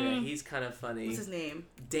 Yeah, he's kind of funny. What's his name?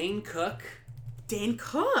 Dane Cook. Dane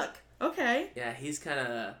Cook. Okay. Yeah, he's kind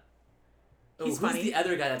of. He's funny. Who's the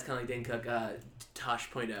other guy that's kind of like Dane Cook?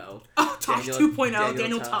 Tosh.0. Oh, Tosh 2.0.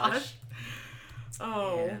 Daniel Tosh.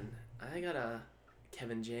 Oh. And I got a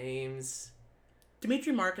Kevin James.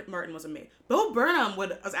 Dimitri Martin was amazing. Bo Burnham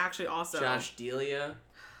was actually awesome. Josh Delia.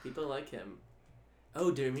 People like him. Oh,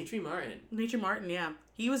 Dimitri Martin. Dimitri Martin, yeah.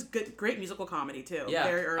 He was good. Great musical comedy, too. Yeah,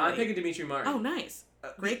 very early. I'm picking Dimitri Martin. Oh, nice.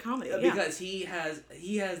 Great comedy, because he has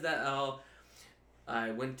that,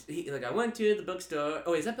 I went to the bookstore.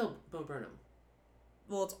 Oh, is that Bo Burnham?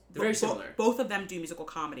 Well, it's They're very similar. Both of them do musical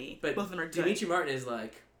comedy. But both of them are good. Dimitri Martin is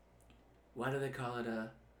like, why do they call it a,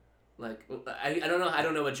 like, I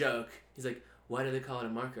don't know a joke. He's like, why do they call it a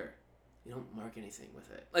marker? You don't mark anything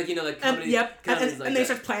with it. Like, like comedy. And they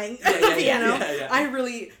start playing piano.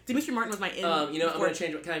 Yeah. Dimitri Martin was my in. I'm going to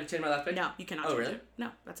change, can I change my last pick? No, you cannot change it. No,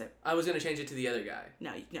 that's it. I was going to change it to the other guy.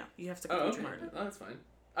 No, you have to go Dimitri Martin. Oh, that's fine.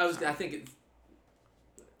 I think it's...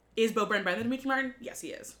 Is Bo Burnham better than Dimitri Martin? Yes, he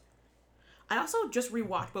is. I also just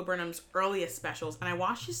rewatched Bo Burnham's earliest specials, and I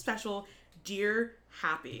watched his special, Dear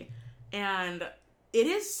Happy, and it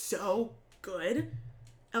is so good.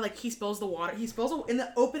 And, like, he spills the water. In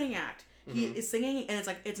the opening act, he is singing, and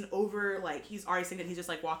it's an over, like, he's already singing, he's just,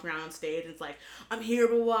 like, walking around on stage, and it's like, I'm here,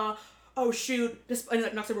 blah, blah, oh, shoot. And he,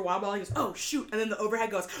 like, knocks over Wild Ball, he goes, oh, shoot. And then the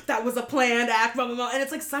overhead goes, that was a planned act, blah, blah, blah. And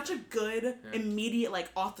it's, like, such a good, immediate, like,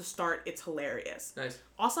 off the start, it's hilarious. Nice.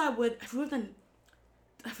 Also, if we would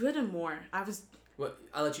have done more. What?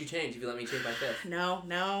 I'll let you change if you let me change my fifth. No.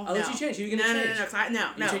 I'll let you change. Who are you going to change?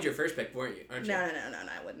 No. You changed your first pick, weren't you? Aren't you? No,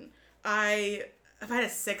 I wouldn't. If I had a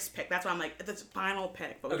sixth pick, that's why I'm like, it's a final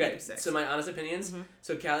pick, but we can do six. So my honest opinions.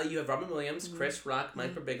 So, Callie, you have Robin Williams, Chris Rock,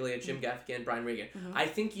 Mike Birbiglia, Jim Gaffigan, Brian Regan. I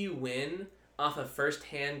think you win off a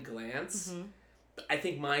first-hand glance. I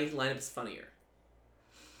think my lineup is funnier.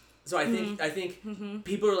 So I think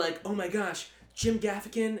people are like, oh my gosh, Jim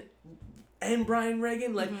Gaffigan and Brian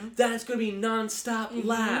Regan, like, that's going to be non-stop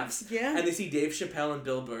laughs. Yeah. And they see Dave Chappelle and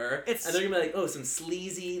Bill Burr, and they're going to be like, oh, some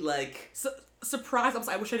sleazy, like... Surprise!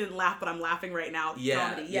 I wish I didn't laugh, but I'm laughing right now.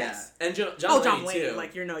 Comedy, yes. And John Wayne too.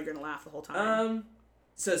 Like, you're gonna laugh the whole time.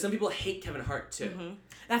 So some people hate Kevin Hart too.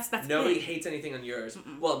 That's nobody hates anything on yours.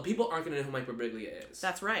 Well, people aren't gonna know who Mike Birbiglia is.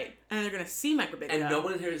 That's right, and they're gonna see Mike Birbiglia. And no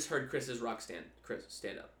one here has heard Chris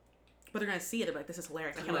stand up. But they're gonna see it and be like, this is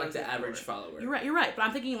hilarious. Kind of like the average follower. You're right. But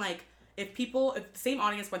I'm thinking like, if the same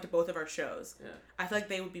audience went to both of our shows, I feel like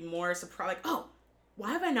they would be more surprised. Like, oh,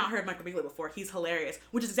 why have I not heard Mike Birbiglia before? He's hilarious.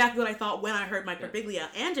 Which is exactly what I thought when I heard Mike Birbiglia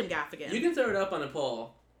and Jim Gaffigan. You can throw it up on a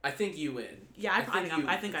poll. I think you win. Yeah,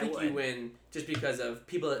 I think I would. You win just because of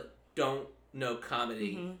people that don't know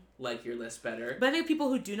comedy like your list better. But I think people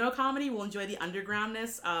who do know comedy will enjoy the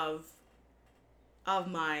undergroundness of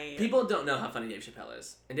my... People don't know how funny Dave Chappelle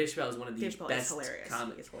is. And Dave Chappelle is one of the best comedians.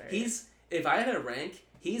 He's hilarious. If I had a rank,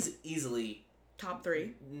 he's easily... Top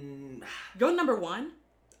 3. Go number 1.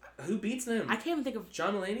 Who beats him? I can't even think of...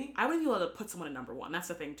 John Mulaney? I wouldn't be able to put someone at number 1. That's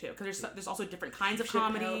the thing, too. Because there's also different kinds of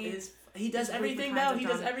comedy. He does everything, though. He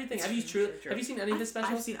does everything. Have you seen any of his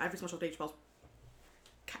specials? I've seen every special of Dave Chappelle's.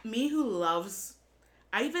 Me who loves...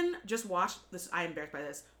 I even just watched this... I'm embarrassed by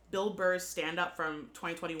this. Bill Burr's stand-up from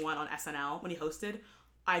 2021 on SNL when he hosted.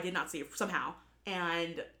 I did not see it somehow.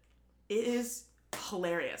 And it is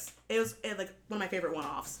hilarious. It was like one of my favorite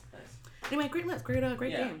one-offs. Nice. Anyway, great list, great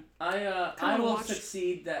game. I will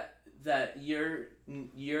succeed that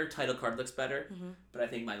your title card looks better, but I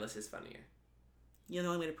think my list is funnier. You know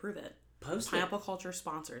the only way to prove it. Post Pineapple Culture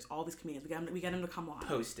sponsors all these comedians. We get them to come on.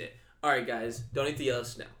 Post it. All right, guys, don't eat the yellow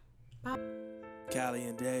snow. Bye. Callie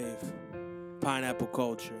and Dave, Pineapple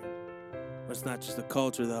Culture. It's not just a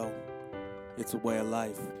culture though; it's a way of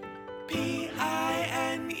life. Pineapple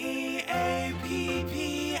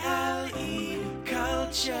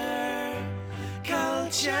culture.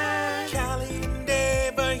 Callie and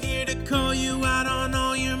Dave are here to call you out on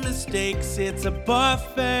all your mistakes. It's a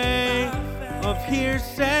buffet of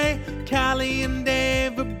hearsay. Callie and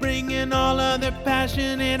Dave are bringing all of their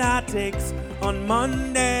passionate hot takes on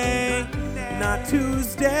Monday. not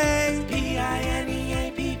Tuesday. PINEAPPLECULTURE.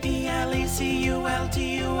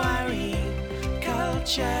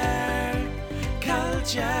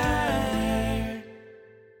 Culture.